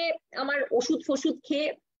মাসে আমার ওষুধ ফষুধ খেয়ে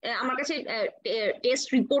আমার কাছে টেস্ট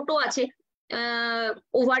রিপোর্টও আছে,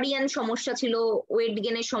 ওভারিয়ান সমস্যা ছিল, ওয়েট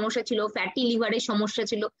গেনের সমস্যা ছিল, ফ্যাটি লিভারের সমস্যা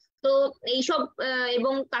ছিল, তো এইসব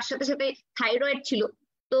এবং তার সাথে সাথে থাইরয়েড ছিল।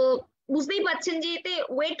 তো বুঝতেই পারছেন যে এতে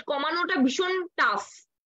ওয়েট কমানোটা ভীষণ টাফ।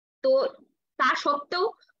 তো তা সত্ত্বেও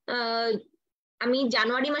আমি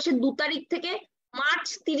জানুয়ারি মাসের 2 তারিখ থেকে মার্চ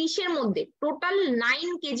 30-এর মধ্যে টোটাল 9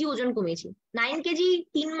 কেজি ওজন কমিয়েছি। 9 কেজি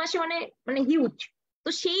 3 মাসে, মানে মানে হিউজ। তো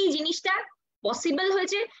সেই জিনিসটা পসিবল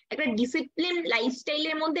হয়েছে একটা ডিসিপ্লিন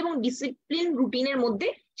লাইফস্টাইলের মধ্যে এবং ডিসিপ্লিন রুটিনের মধ্যে,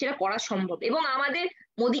 সেটা করা সম্ভব। এবং আমাদের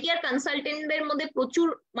মোদিকেয়ার কনসালটেন্টদের মধ্যে প্রচুর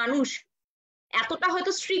মানুষ এতটা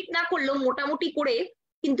হয়তো স্ট্রিক্ট না করলেও মোটামুটি করে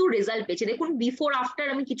কিন্তু রেজাল্ট পেয়েছে। দেখুন বিফোর আফটার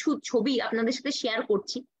আমি কিছু ছবি আপনাদের সাথে শেয়ার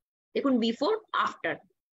করছি, দেখুন বিফোর আফটার।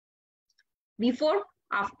 বিফোর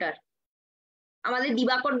আফটার আমাদের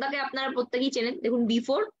দিবাকর দাকে আপনারা প্রত্যেকেই চেনেন, দেখুন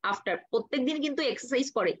বিফোর আফটার প্রত্যেকদিন কিন্তু এক্সারসাইজ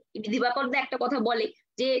করে। দিবাকর দা একটা কথা বলে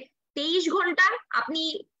যে 23 ঘন্টা আপনি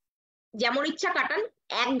যেমন ইচ্ছা কাটান,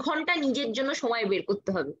 1 ঘন্টা নিজের জন্য সময় বের করতে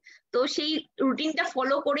হবে। তো সেই রুটিনটা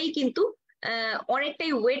ফলো করেই কিন্তু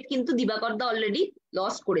অনেকটাই ওয়েট কিন্তু দিবাকর দা অলরেডি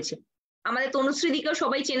লস করেছে। আমাদের তনুশ্রীদিকেও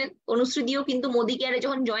সবাই চেনেন, তনুশ্রীদিও কিন্তু মোদি কেয়ারে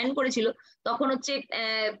যখন জয়েন করেছিল তখন হচ্ছে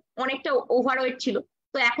অনেকটা ওভারওয়েট ছিল,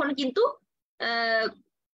 তো এখন কিন্তু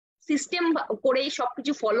সিস্টেম করে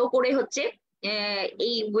সবকিছু ফলো করে হচ্ছে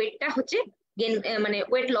এই ওয়েটটা হচ্ছে গেন, মানে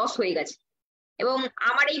ওয়েট লস হয়ে গেছে। এবং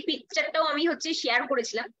আমার এই পিকচারটাও আমি হচ্ছে শেয়ার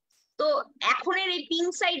করেছিলাম। তো এখনের এই পিঙ্ক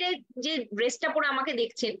সাইডের যে ড্রেসটা পরে আমাকে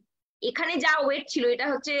দেখছেন, এখানে যা ওয়েট ছিল, এটা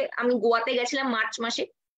হচ্ছে আমি গোয়াতে গেছিলাম মার্চ মাসে,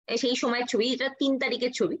 সেই সময়ের ছবি, এটা 3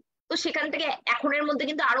 তারিখের ছবি। তো সেখান থেকে এখনের মধ্যে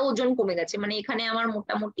কিন্তু আরো ওজন কমে গেছে, মানে এখানে আমার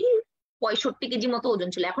মোটামুটি 65 কেজি মতো ওজন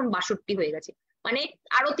ছিল, এখন 62 হয়ে গেছে, মানে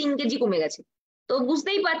আরো 3 কেজি কমে গেছে। তো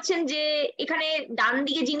বুঝতেই পারছেন যে এখানে ডান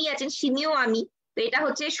দিকে যিনি আছেন তিনিও আমি। তো এটা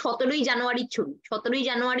হচ্ছে 17ই জানুয়ারির ছবি, 17ই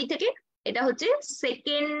জানুয়ারি থেকে এটা হচ্ছে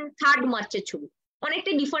 3rd মার্চের ছবি,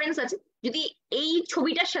 অনেকটা ডিফারেন্স আছে। যদি এই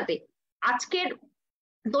ছবিটার সাথে আজকের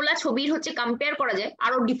তোলা ছবির হচ্ছে কম্পেয়ার করা যায়,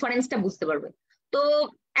 আরো ডিফারেন্সটা বুঝতে পারবেন। তো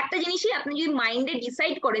একটা জিনিসই আপনি যদি মাইন্ডে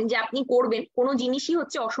ডিসাইড করেন যে আপনি করবেন, কোনো জিনিসই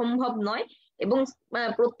হচ্ছে অসম্ভব নয়। এবং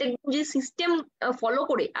প্রত্যেক যদি সিস্টেম ফলো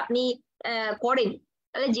করে আপনি করেন,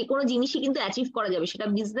 তাহলে যে কোনো জিনিসই কিন্তু অ্যাচিভ করা যাবে, সেটা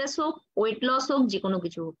বিজনেস হোক, ওয়েট লস হোক, যে কোনো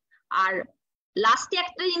কিছু হোক। আর লাস্টে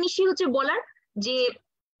একটা জিনিসই হচ্ছে বলার, যে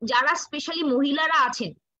যারা স্পেশালি মহিলারা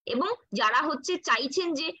আছেন এবং যারা হচ্ছে চাইছেন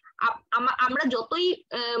যে আমরা যতই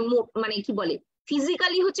মানে কি বলে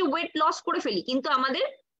ফিজিক্যালি হচ্ছে ওয়েট লস করে ফেলি, কিন্তু আমাদের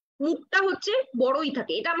মুখটা হচ্ছে বড়ই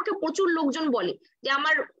থাকে। এটা আমাকে প্রচুর লোকজন বলে যে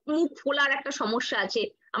আমার মুখ ফোলার একটা সমস্যা আছে,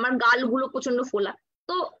 আমার গালগুলো প্রচন্ড ফোলা।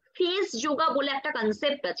 তো ফেস যোগা বলে একটা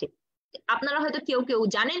কনসেপ্ট আছে, আপনারা হয়তো কেউ কেউ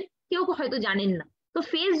জানেন, কেউ হয়তো জানেন না। তো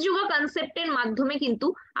ফেস যোগা কনসেপ্টের মাধ্যমে কিন্তু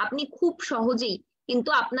আপনি খুব সহজেই কিন্তু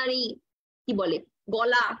আপনার এই কি বলে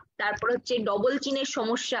গলা, তারপর হচ্ছে ডবল চিনের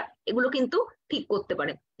সমস্যা, এগুলো কিন্তু ঠিক করতে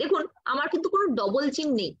পারেন। দেখুন আমার কিন্তু কোনো ডবল চিন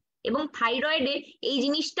নেই, এবং থাইরয়েডে এই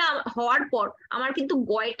জিনিসটা হওয়ার পর আমার কিন্তু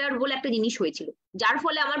গয়টার বলে একটা জিনিস হয়েছিল, যার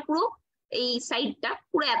ফলে আমার পুরো এই সাইডটা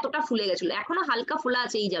পুরো এতটা ফুলে গেছিল, এখনো হালকা ফোলা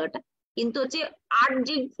আছে এই জায়গাটা, কিন্তু হচ্ছে আর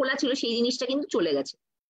যে ফোলা ছিল সেই জিনিসটা কিন্তু চলে গেছে।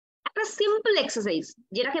 একটা সিম্পল এক্সারসাইজ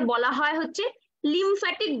যেটাকে বলা হয় হচ্ছে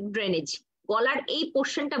লিমফ্যাটিক ড্রেনেজ, গলার এই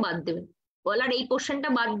পোর্শনটা বাদ দেবেন, গলার এই পোর্শনটা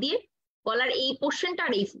বাদ দিয়ে গলার এই পোর্শনটা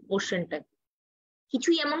আর এই পোর্শনটা,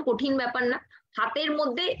 কিছুই এমন কঠিন ব্যাপার না। হাতের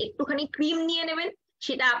মধ্যে একটুখানি ক্রিম নিয়ে নেবেন,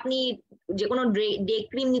 সেটা আপনি যে কোনো ডে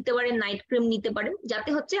ক্রিম নিতে পারেন, নাইট ক্রিম নিতে পারেন, যাতে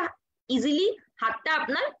হচ্ছে ইজিলি হাতটা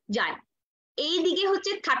আপনার যায়। এই দিকে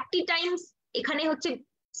হচ্ছে 30 টাইমস এখানে হচ্ছে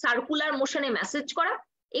সার্কুলার মোশনে ম্যাসেজ করা,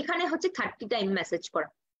 এখানে হচ্ছে 30 টাইম ম্যাসেজ করা,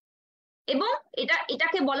 এবং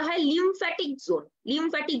এটাকে বলা হয় লিমফ্যাটিক জোন,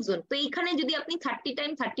 লিমফ্যাটিক জোন। তো এইখানে যদি আপনি 30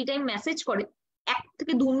 টাইম ম্যাসেজ করেন, 1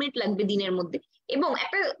 থেকে 2 মিনিট লাগবে দিনের মধ্যে। এবং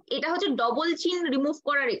এটা হচ্ছে ডবল চিন রিমুভ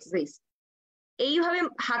করার এক্সারসাইজ। এইভাবে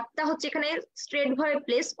হাতটা হচ্ছে এখানে স্ট্রেট ভাবে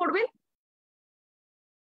প্লেস করবেন,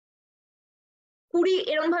 20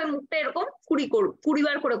 এরকম ভাবে মুখটা এরকম 20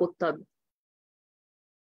 বার করে করতে হবে,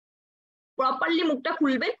 প্রপারলি মুখটা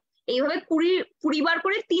খুলবেন এইভাবে 20 বার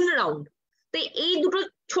করে 3 রাউন্ড। তো এই দুটো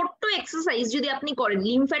ছোট্ট এক্সারসাইজ যদি আপনি করেন,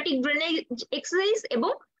 লিমফ্যাটিক ড্রেনেজ এক্সারসাইজ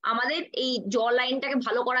এবং আমাদের এই জ লাইনটাকে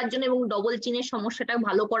ভালো করার জন্য এবং ডবল চিনের সমস্যাটা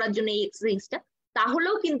ভালো করার জন্য এই এক্সারসাইজটা,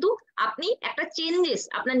 তাহলেও কিন্তু আপনি একটা চেঞ্জেস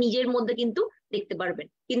আপনার নিজের মধ্যে কিন্তু দেখতে পারবেন।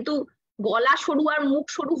 কিন্তু গলা সরু আর মুখ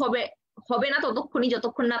সরু হবে হবে না ততক্ষণই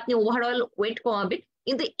যতক্ষণ না আপনি ওভারঅল ওয়েট কমাবেন।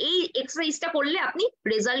 কিন্তু এই এক্সারসাইজটা করলে আপনি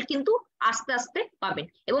রেজাল্ট কিন্তু আস্তে আস্তে পাবেন।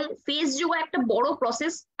 এবং ফেস যোগা একটা বড়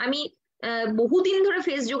প্রসেস, আমি বহুদিন ধরে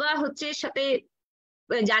ফেস যোগা হচ্ছে সাথে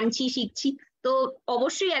জানছি, শিখছি। তো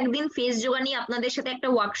অবশ্যই একদিন ফেস যোগা নিয়ে আপনাদের সাথে একটা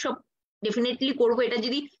ওয়ার্কশপ ডেফিনেটলি করবো। এটা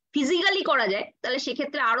যদি ফিজিক্যালি করা যায় তাহলে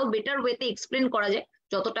সেক্ষেত্রে আরো বেটার ওয়েতে এক্সপ্লেন করা যায়,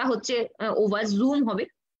 যতটা হচ্ছে ওভার জুম হবে।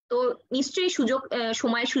 তো নিশ্চয়ই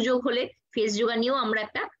সময় সুযোগ হলে ফেস যোগা নিয়েও আমরা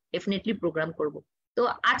একটা ডেফিনেটলি প্রোগ্রাম করব। তো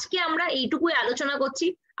আজকে আমরা এইটুকুই আলোচনা করছি।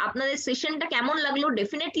 আপনাদের সেশনটা কেমন লাগলো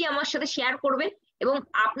ডেফিনেটলি আমার সাথে শেয়ার করবেন, এবং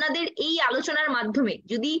আপনাদের এই আলোচনার মাধ্যমে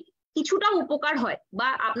যদি কিছুটা উপকার হয় বা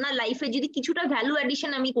আপনার লাইফে যদি কিছুটা ভ্যালু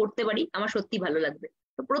অ্যাডিশন আমি করতে পারি, আমার সত্যি ভালো লাগবে।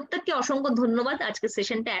 তো প্রত্যেককে অসংখ্য ধন্যবাদ আজকে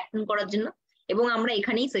সেশনটা অ্যাটেন্ড করার জন্য, এবং আমরা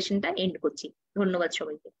এখানেই সেশনটা এন্ড করছি। ধন্যবাদ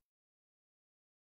সবাইকে।